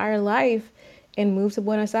her entire life and move to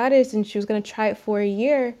Buenos Aires, and she was going to try it for a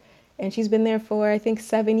year. And she's been there for, I think,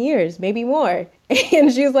 7 years, maybe more.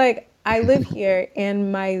 And she was like, I live here,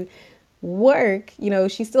 and my work,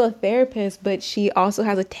 she's still a therapist, but she also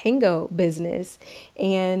has a tango business.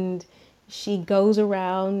 And she goes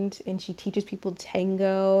around and she teaches people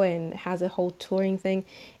tango and has a whole touring thing.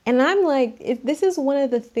 And I'm like, this is one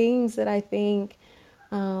of the things that I think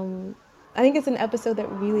it's an episode that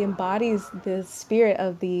really embodies the spirit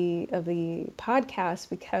of the podcast,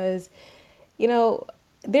 because you know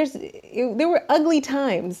there were ugly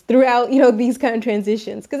times throughout these kind of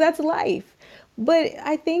transitions, because that's life. But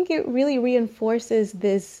I think it really reinforces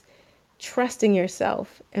this trusting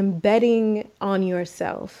yourself and betting on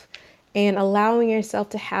yourself and allowing yourself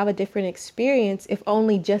to have a different experience, if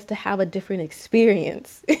only just to have a different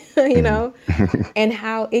experience, you Mhm. know, and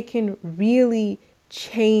how it can really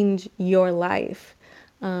change your life,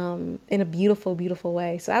 in a beautiful, beautiful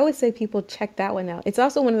way. So I would say people check that one out. It's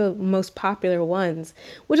also one of the most popular ones,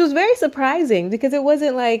 which was very surprising because it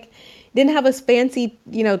wasn't like, didn't have a fancy,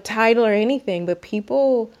 title or anything, but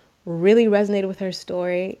people really resonated with her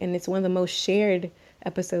story, and it's one of the most shared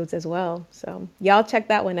episodes as well. So y'all check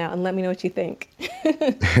that one out and let me know what you think.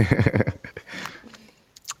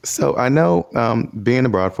 So I know, being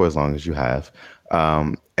abroad for as long as you have,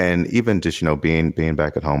 and even just being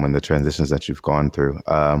back at home and the transitions that you've gone through,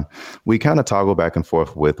 we kind of toggle back and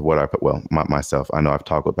forth with what I well myself. I know I've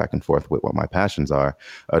toggled back and forth with what my passions are,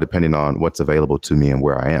 depending on what's available to me and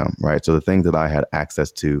where I am. Right. So the things that I had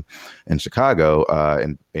access to in Chicago,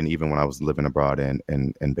 and even when I was living abroad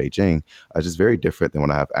in Beijing, are just very different than what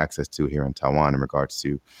I have access to here in Taiwan in regards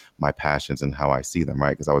to my passions and how I see them.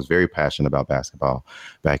 Right. Because I was very passionate about basketball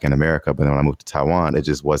back in America. But then when I moved to Taiwan, it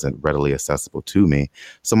just wasn't readily accessible to me.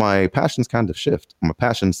 So my passions kind of shifted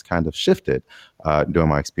during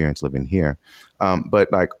my experience living here. But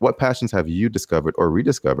like, what passions have you discovered or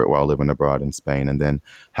rediscovered while living abroad in Spain? And then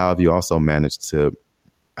how have you also managed to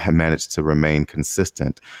remain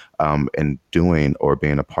consistent in doing or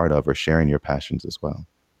being a part of or sharing your passions as well?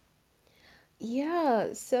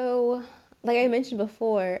 Yeah, so like I mentioned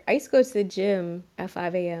before, I used to go to the gym at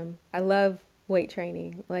 5 a.m. I love weight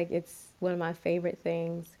training. Like, it's one of my favorite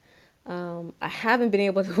things. I haven't been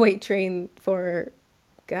able to weight train for,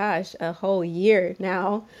 gosh, a whole year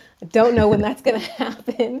now. I don't know when that's gonna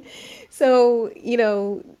happen. So,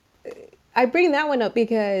 I bring that one up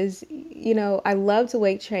because, I love to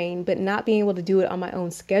weight train, but not being able to do it on my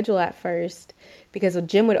own schedule at first, because the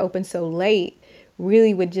gym would open so late,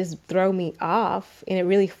 really would just throw me off. And it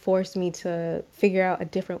really forced me to figure out a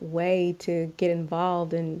different way to get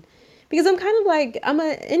involved. And because I'm kind of like, I'm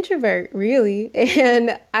an introvert, really.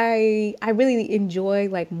 And I really enjoy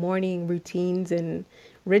like morning routines and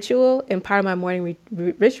ritual. And part of my morning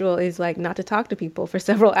ritual is like not to talk to people for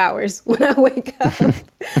several hours when I wake up.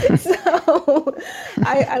 So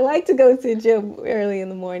I like to go to the gym early in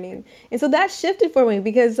the morning. And so that shifted for me,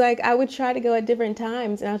 because like I would try to go at different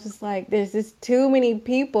times, and I was just like, there's just too many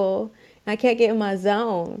people and I can't get in my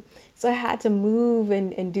zone. So I had to move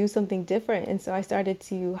and do something different. And so I started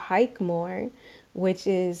to hike more, which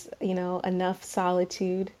is, enough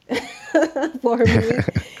solitude for me.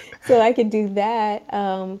 So I could do that,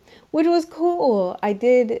 which was cool.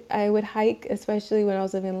 I would hike, especially when I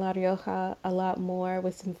was living in La Rioja, a lot more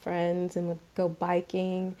with some friends and would go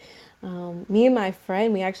biking. Me and my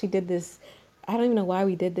friend, we actually did this. I don't even know why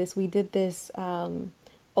we did this. We did this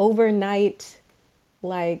overnight,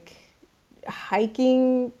 like,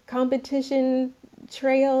 hiking competition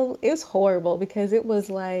trail. It was horrible because it was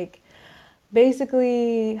like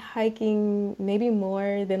basically hiking maybe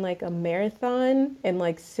more than like a marathon in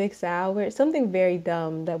like 6 hours, something very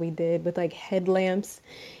dumb that we did with like headlamps,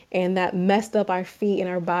 and that messed up our feet and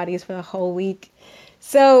our bodies for the whole week.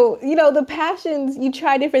 So, the passions, you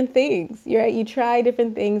try different things, right? You try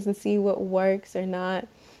different things and see what works or not.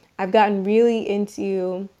 I've gotten really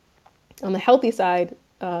into, on the healthy side,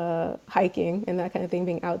 hiking and that kind of thing,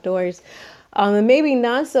 being outdoors. On the maybe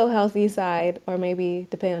not so healthy side, or maybe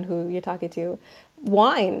depending on who you're talking to,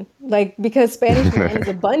 wine. Like, because Spanish wine is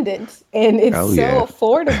abundant and it's Oh so yeah,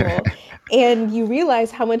 affordable. And you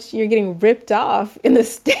realize how much you're getting ripped off in the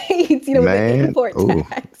States, with the man. import Oh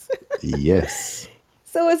tax. yes.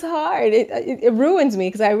 So it's hard. It ruins me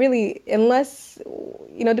because I really, unless,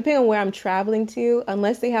 depending on where I'm traveling to,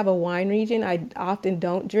 unless they have a wine region, I often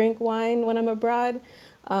don't drink wine when I'm abroad.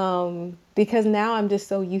 Because now I'm just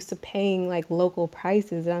so used to paying like local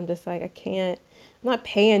prices. And I'm just like, I can't, I'm not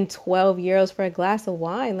paying 12 euros for a glass of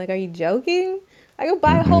wine. Like, are you joking? I could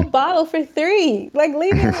buy a whole Hmm. bottle for 3. Like,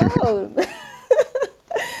 leave me alone.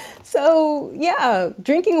 So, yeah,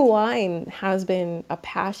 drinking wine has been a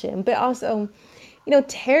passion, but also,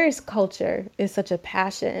 terrace culture is such a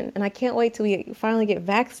passion. And I can't wait till we finally get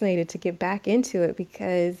vaccinated to get back into it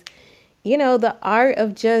because, the art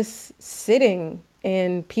of just sitting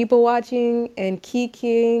and people watching and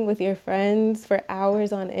kikiing with your friends for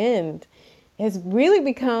hours on end has really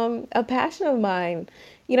become a passion of mine.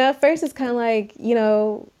 At first it's kind of like,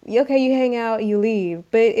 okay, you hang out, you leave,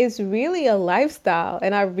 but it's really a lifestyle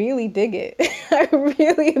and I really dig it. I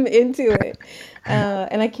really am into it.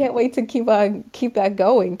 And I can't wait to keep that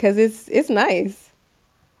going because it's nice.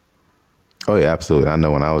 Oh yeah, absolutely. I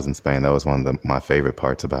know when I was in Spain, that was one of my favorite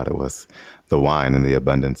parts about it was the wine and the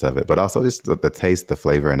abundance of it, but also just the taste, the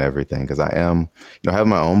flavor, and everything. Because I am, I have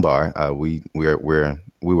my own bar. We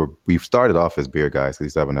started off as beer guys. We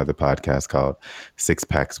used to have another podcast called Six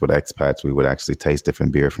Packs with Expats. We would actually taste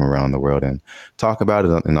different beer from around the world and talk about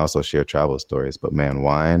it and also share travel stories. But man,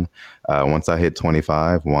 wine. Once I hit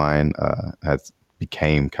 25, wine has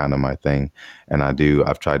became kind of my thing. And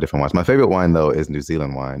I've tried different wines. My favorite wine though is New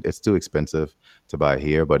Zealand wine. It's too expensive to buy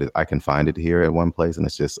here, but I can find it here at one place and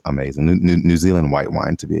it's just amazing. New Zealand white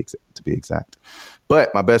wine to be exact.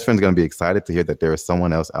 But my best friend's going to be excited to hear that there is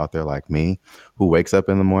someone else out there like me who wakes up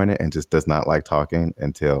in the morning and just does not like talking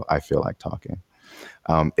until I feel like talking.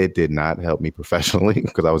 It did not help me professionally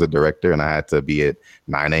because I was a director and I had to be at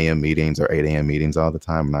 9 a.m. meetings or 8 a.m. meetings all the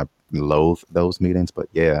time. And I loathe those meetings. But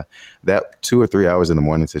yeah, that 2 or 3 hours in the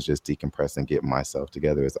morning to just decompress and get myself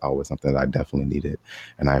together is always something that I definitely needed.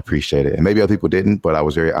 And I appreciate it. And maybe other people didn't, but I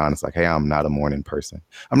was very honest like, hey, I'm not a morning person.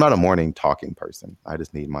 I'm not a morning talking person. I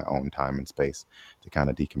just need my own time and space to kind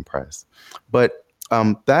of decompress. But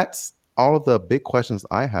that's all of the big questions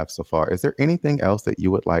I have so far. Is there anything else that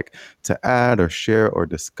you would like to add or share or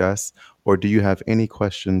discuss? Or do you have any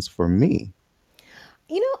questions for me?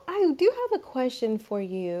 I do have a question for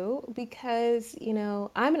you because,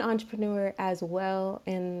 I'm an entrepreneur as well,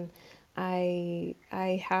 and I'm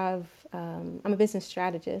a business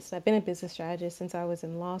strategist. I've been a business strategist since I was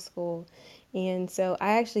in law school, and so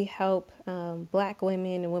I actually help Black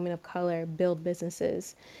women and women of color build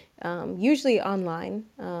businesses, usually online.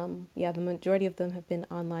 Yeah, the majority of them have been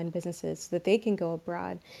online businesses so that they can go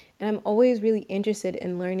abroad, and I'm always really interested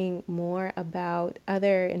in learning more about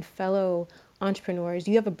other and fellow entrepreneurs.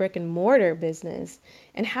 You have a brick and mortar business,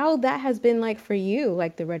 and how that has been like for you,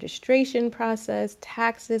 like the registration process,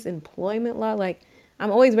 taxes, employment law. Like,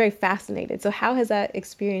 I'm always very fascinated. So how has that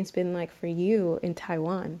experience been like for you in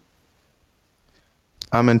Taiwan?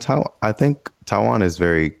 I'm in Taiwan. I think Taiwan is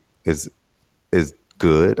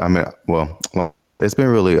good. I mean, well, it's been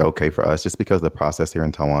really okay for us just because the process here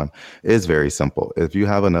in Taiwan is very simple. If you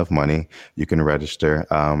have enough money, you can register,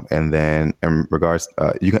 and then in regards,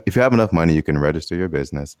 if you have enough money, you can register your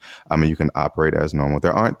business. I mean, you can operate as normal.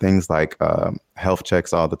 There aren't things like health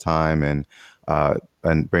checks all the time and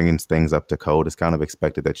and bringing things up to code, it's kind of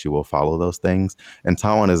expected that you will follow those things. And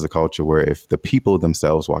Taiwan is a culture where if the people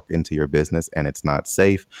themselves walk into your business and it's not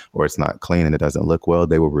safe or it's not clean and it doesn't look well,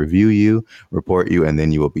 they will review you, report you, and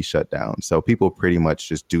then you will be shut down. So people pretty much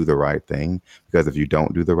just do the right thing, because if you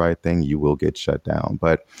don't do the right thing, you will get shut down.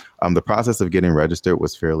 But the process of getting registered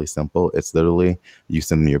was fairly simple. It's literally you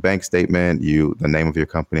send them your bank statement, the name of your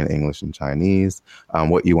company in English and Chinese,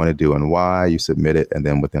 what you want to do and why. You submit it, and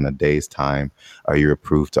then within a day's time, you're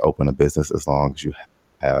approved to open a business as long as you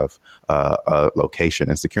have a location.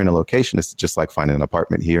 And securing a location is just like finding an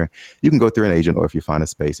apartment here. You can go through an agent, or if you find a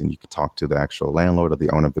space and you can talk to the actual landlord or the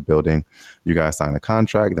owner of the building, you guys sign a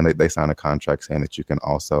contract. Then they sign a contract saying that you can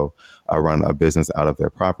also run a business out of their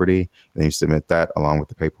property. Then you submit that along with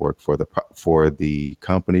the paperwork for the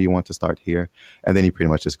company you want to start here, and then you pretty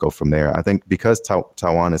much just go from there. I think because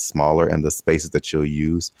Taiwan is smaller and the spaces that you'll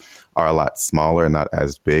use are a lot smaller and not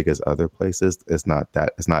as big as other places, it's not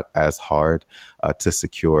as hard to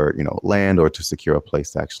secure land or to secure a place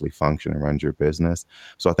to actually function and run your business.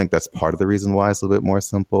 So I think that's part of the reason why it's a little bit more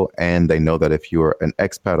simple. And they know that if you're an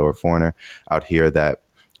expat or a foreigner out here that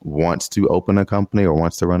wants to open a company or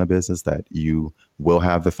wants to run a business, that you will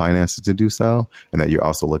have the finances to do so, and that you're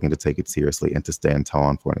also looking to take it seriously and to stay in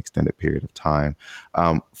Taiwan for an extended period of time.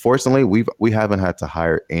 Fortunately, we haven't had to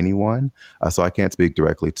hire anyone, so I can't speak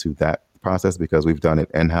directly to that process because we've done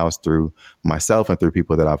it in-house through myself and through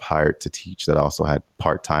people that I've hired to teach that also had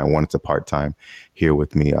wanted to part-time here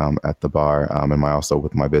with me at the bar, and also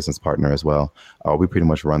with my business partner as well. We pretty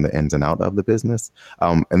much run the ins and out of the business,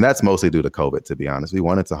 and that's mostly due to COVID, to be honest. We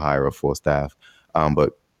wanted to hire a full staff,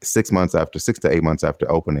 but 6 to 8 months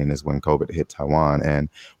after opening is when COVID hit Taiwan. And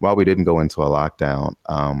while we didn't go into a lockdown,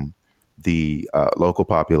 the local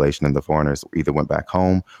population and the foreigners either went back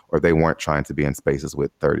home or they weren't trying to be in spaces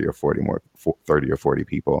with 30 or 40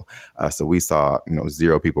 people. So we saw,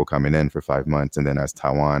 zero people coming in for 5 months. And then as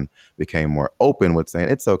Taiwan became more open with saying,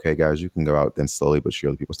 it's okay, guys, you can go out, then slowly but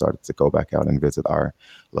surely people started to go back out and visit our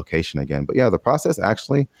location again. But yeah, the process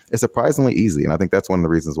actually is surprisingly easy. And I think that's one of the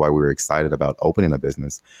reasons why we were excited about opening a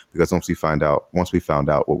business, because once we found out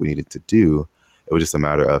what we needed to do, it was just a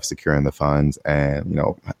matter of securing the funds and,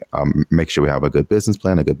 make sure we have a good business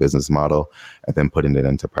plan, a good business model, and then putting it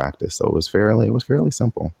into practice. So it was fairly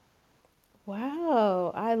simple.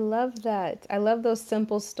 Wow, I love that. I love those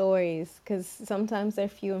simple stories because sometimes they're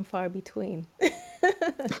few and far between.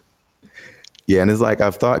 Yeah, and it's like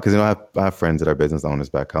I've thought, because I have friends that are business owners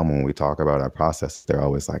back home. When we talk about our process, they're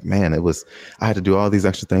always like, "Man, I had to do all these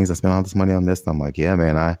extra things. I spent all this money on this." And I'm like, "Yeah,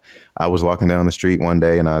 man. I was walking down the street one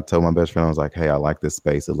day and I told my best friend, I was like, 'Hey, I like this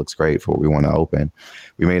space. It looks great for what we want to open.'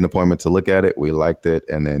 We made an appointment to look at it. We liked it,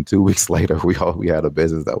 and then 2 weeks later, we had a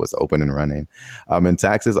business that was open and running. And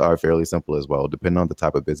taxes are fairly simple as well, depending on the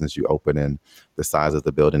type of business you open and the size of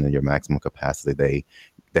the building and your maximum capacity.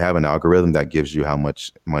 They have an algorithm that gives you how much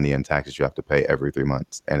money in taxes you have to pay every 3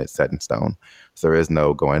 months, and it's set in stone. So there is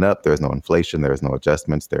no going up, there's no inflation, there's no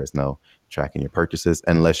adjustments, there's no tracking your purchases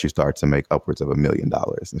unless you start to make upwards of $1 million.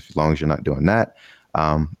 As long as you're not doing that,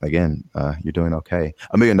 again, you're doing okay.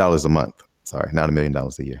 $1 million a month. Sorry, not $1 million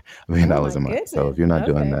a year. $1 million Oh my a month. So if goodness. you're not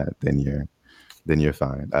doing Okay. that, then you're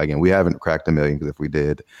fine. Again, we haven't cracked a million, because if we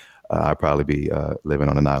did, I'd probably be living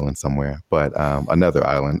on an island somewhere, but another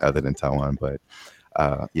island other than Taiwan. But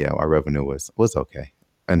yeah, our revenue was okay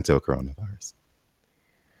until coronavirus.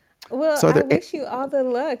 Well, So are I there wish you all the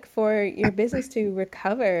luck for your business to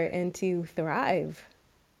recover and to thrive.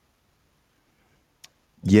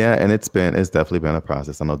 Yeah, and it's definitely been a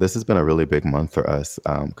process. I know this has been a really big month for us,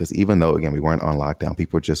 because even though, again, we weren't on lockdown,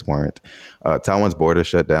 people just weren't. Taiwan's border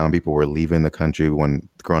shut down. People were leaving the country when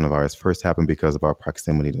the coronavirus first happened because of our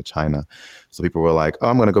proximity to China. So people were like, "Oh,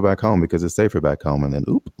 I'm going to go back home because it's safer back home." And then,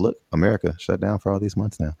 oop, look, America shut down for all these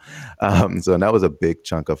months now. So that was a big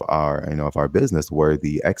chunk of our business were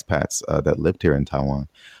the expats that lived here in Taiwan.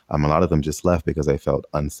 A lot of them just left because they felt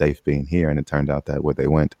unsafe being here, and it turned out that where they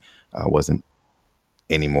went wasn't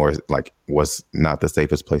anymore, like was not the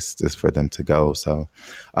safest places for them to go. So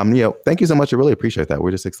thank you so much. I really appreciate that.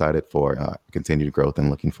 We're just excited for continued growth and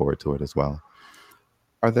looking forward to it as well.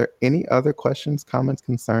 Are there any other questions, comments,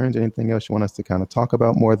 concerns, anything else you want us to kind of talk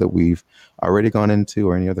about more that we've already gone into,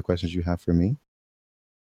 or any other questions you have for me?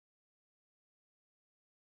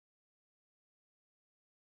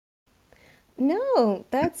 No,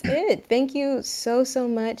 that's it. Thank you so, so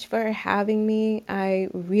much for having me. I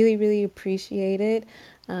really, really appreciate it.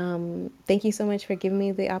 Thank you so much for giving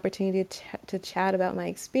me the opportunity to chat about my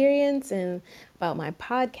experience and about my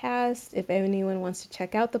podcast. If anyone wants to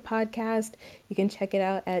check out the podcast, you can check it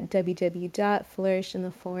out at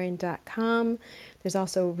www.flourishintheforeign.com. There's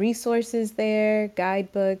also resources there,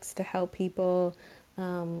 guidebooks to help people,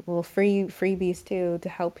 well, freebies too, to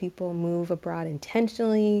help people move abroad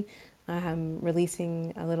intentionally. I'm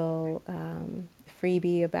releasing a little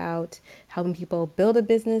freebie about helping people build a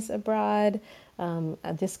business abroad.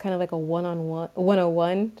 Just kind of like a one-on-one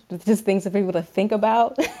 101, just things for people to think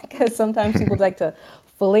about, because sometimes people like to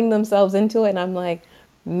fling themselves into it, and I'm like,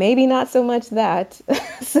 maybe not so much that.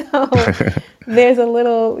 So there's a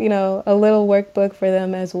little, a little workbook for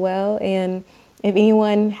them as well. And if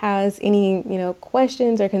anyone has any,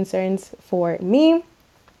 questions or concerns for me,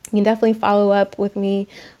 you can definitely follow up with me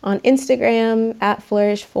on Instagram at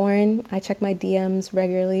Flourish Foreign. I check my DMs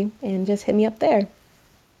regularly and just hit me up there.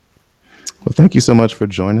 Well, thank you so much for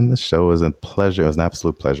joining the show. It was a pleasure. It was an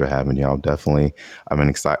absolute pleasure having you. I definitely am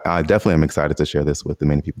excited to share this with the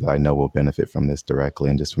many people that I know will benefit from this directly,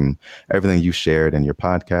 and just from everything you shared in your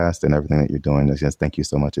podcast and everything that you're doing. Just thank you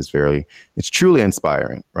so much. It's truly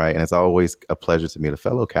inspiring, right? And it's always a pleasure to meet a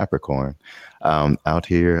fellow Capricorn out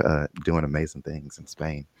here doing amazing things in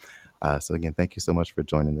Spain. So again, thank you so much for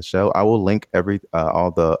joining the show. I will link all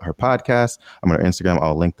the her podcasts. I'm on her Instagram.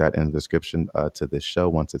 I'll link that in the description to this show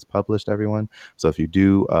once it's published, everyone. So if you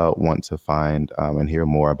do want to find and hear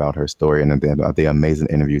more about her story and the amazing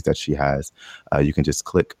interviews that she has, you can just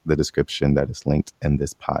click the description that is linked in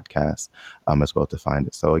this podcast as well to find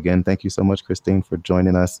it. So again, thank you so much, Christine, for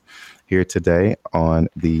joining us here today on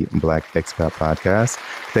the Black Expat Podcast.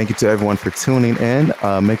 Thank you to everyone for tuning in.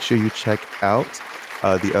 Make sure you check out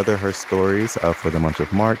the other her stories for the month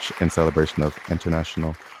of March in celebration of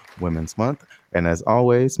International Women's Month. And as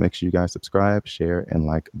always, make sure you guys subscribe, share, and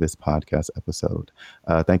like this podcast episode.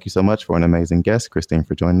 Thank you so much for an amazing guest, Christine,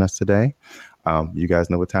 for joining us today. You guys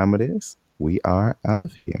know what time it is. We are out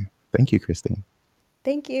of here. Thank you, Christine.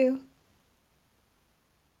 Thank you.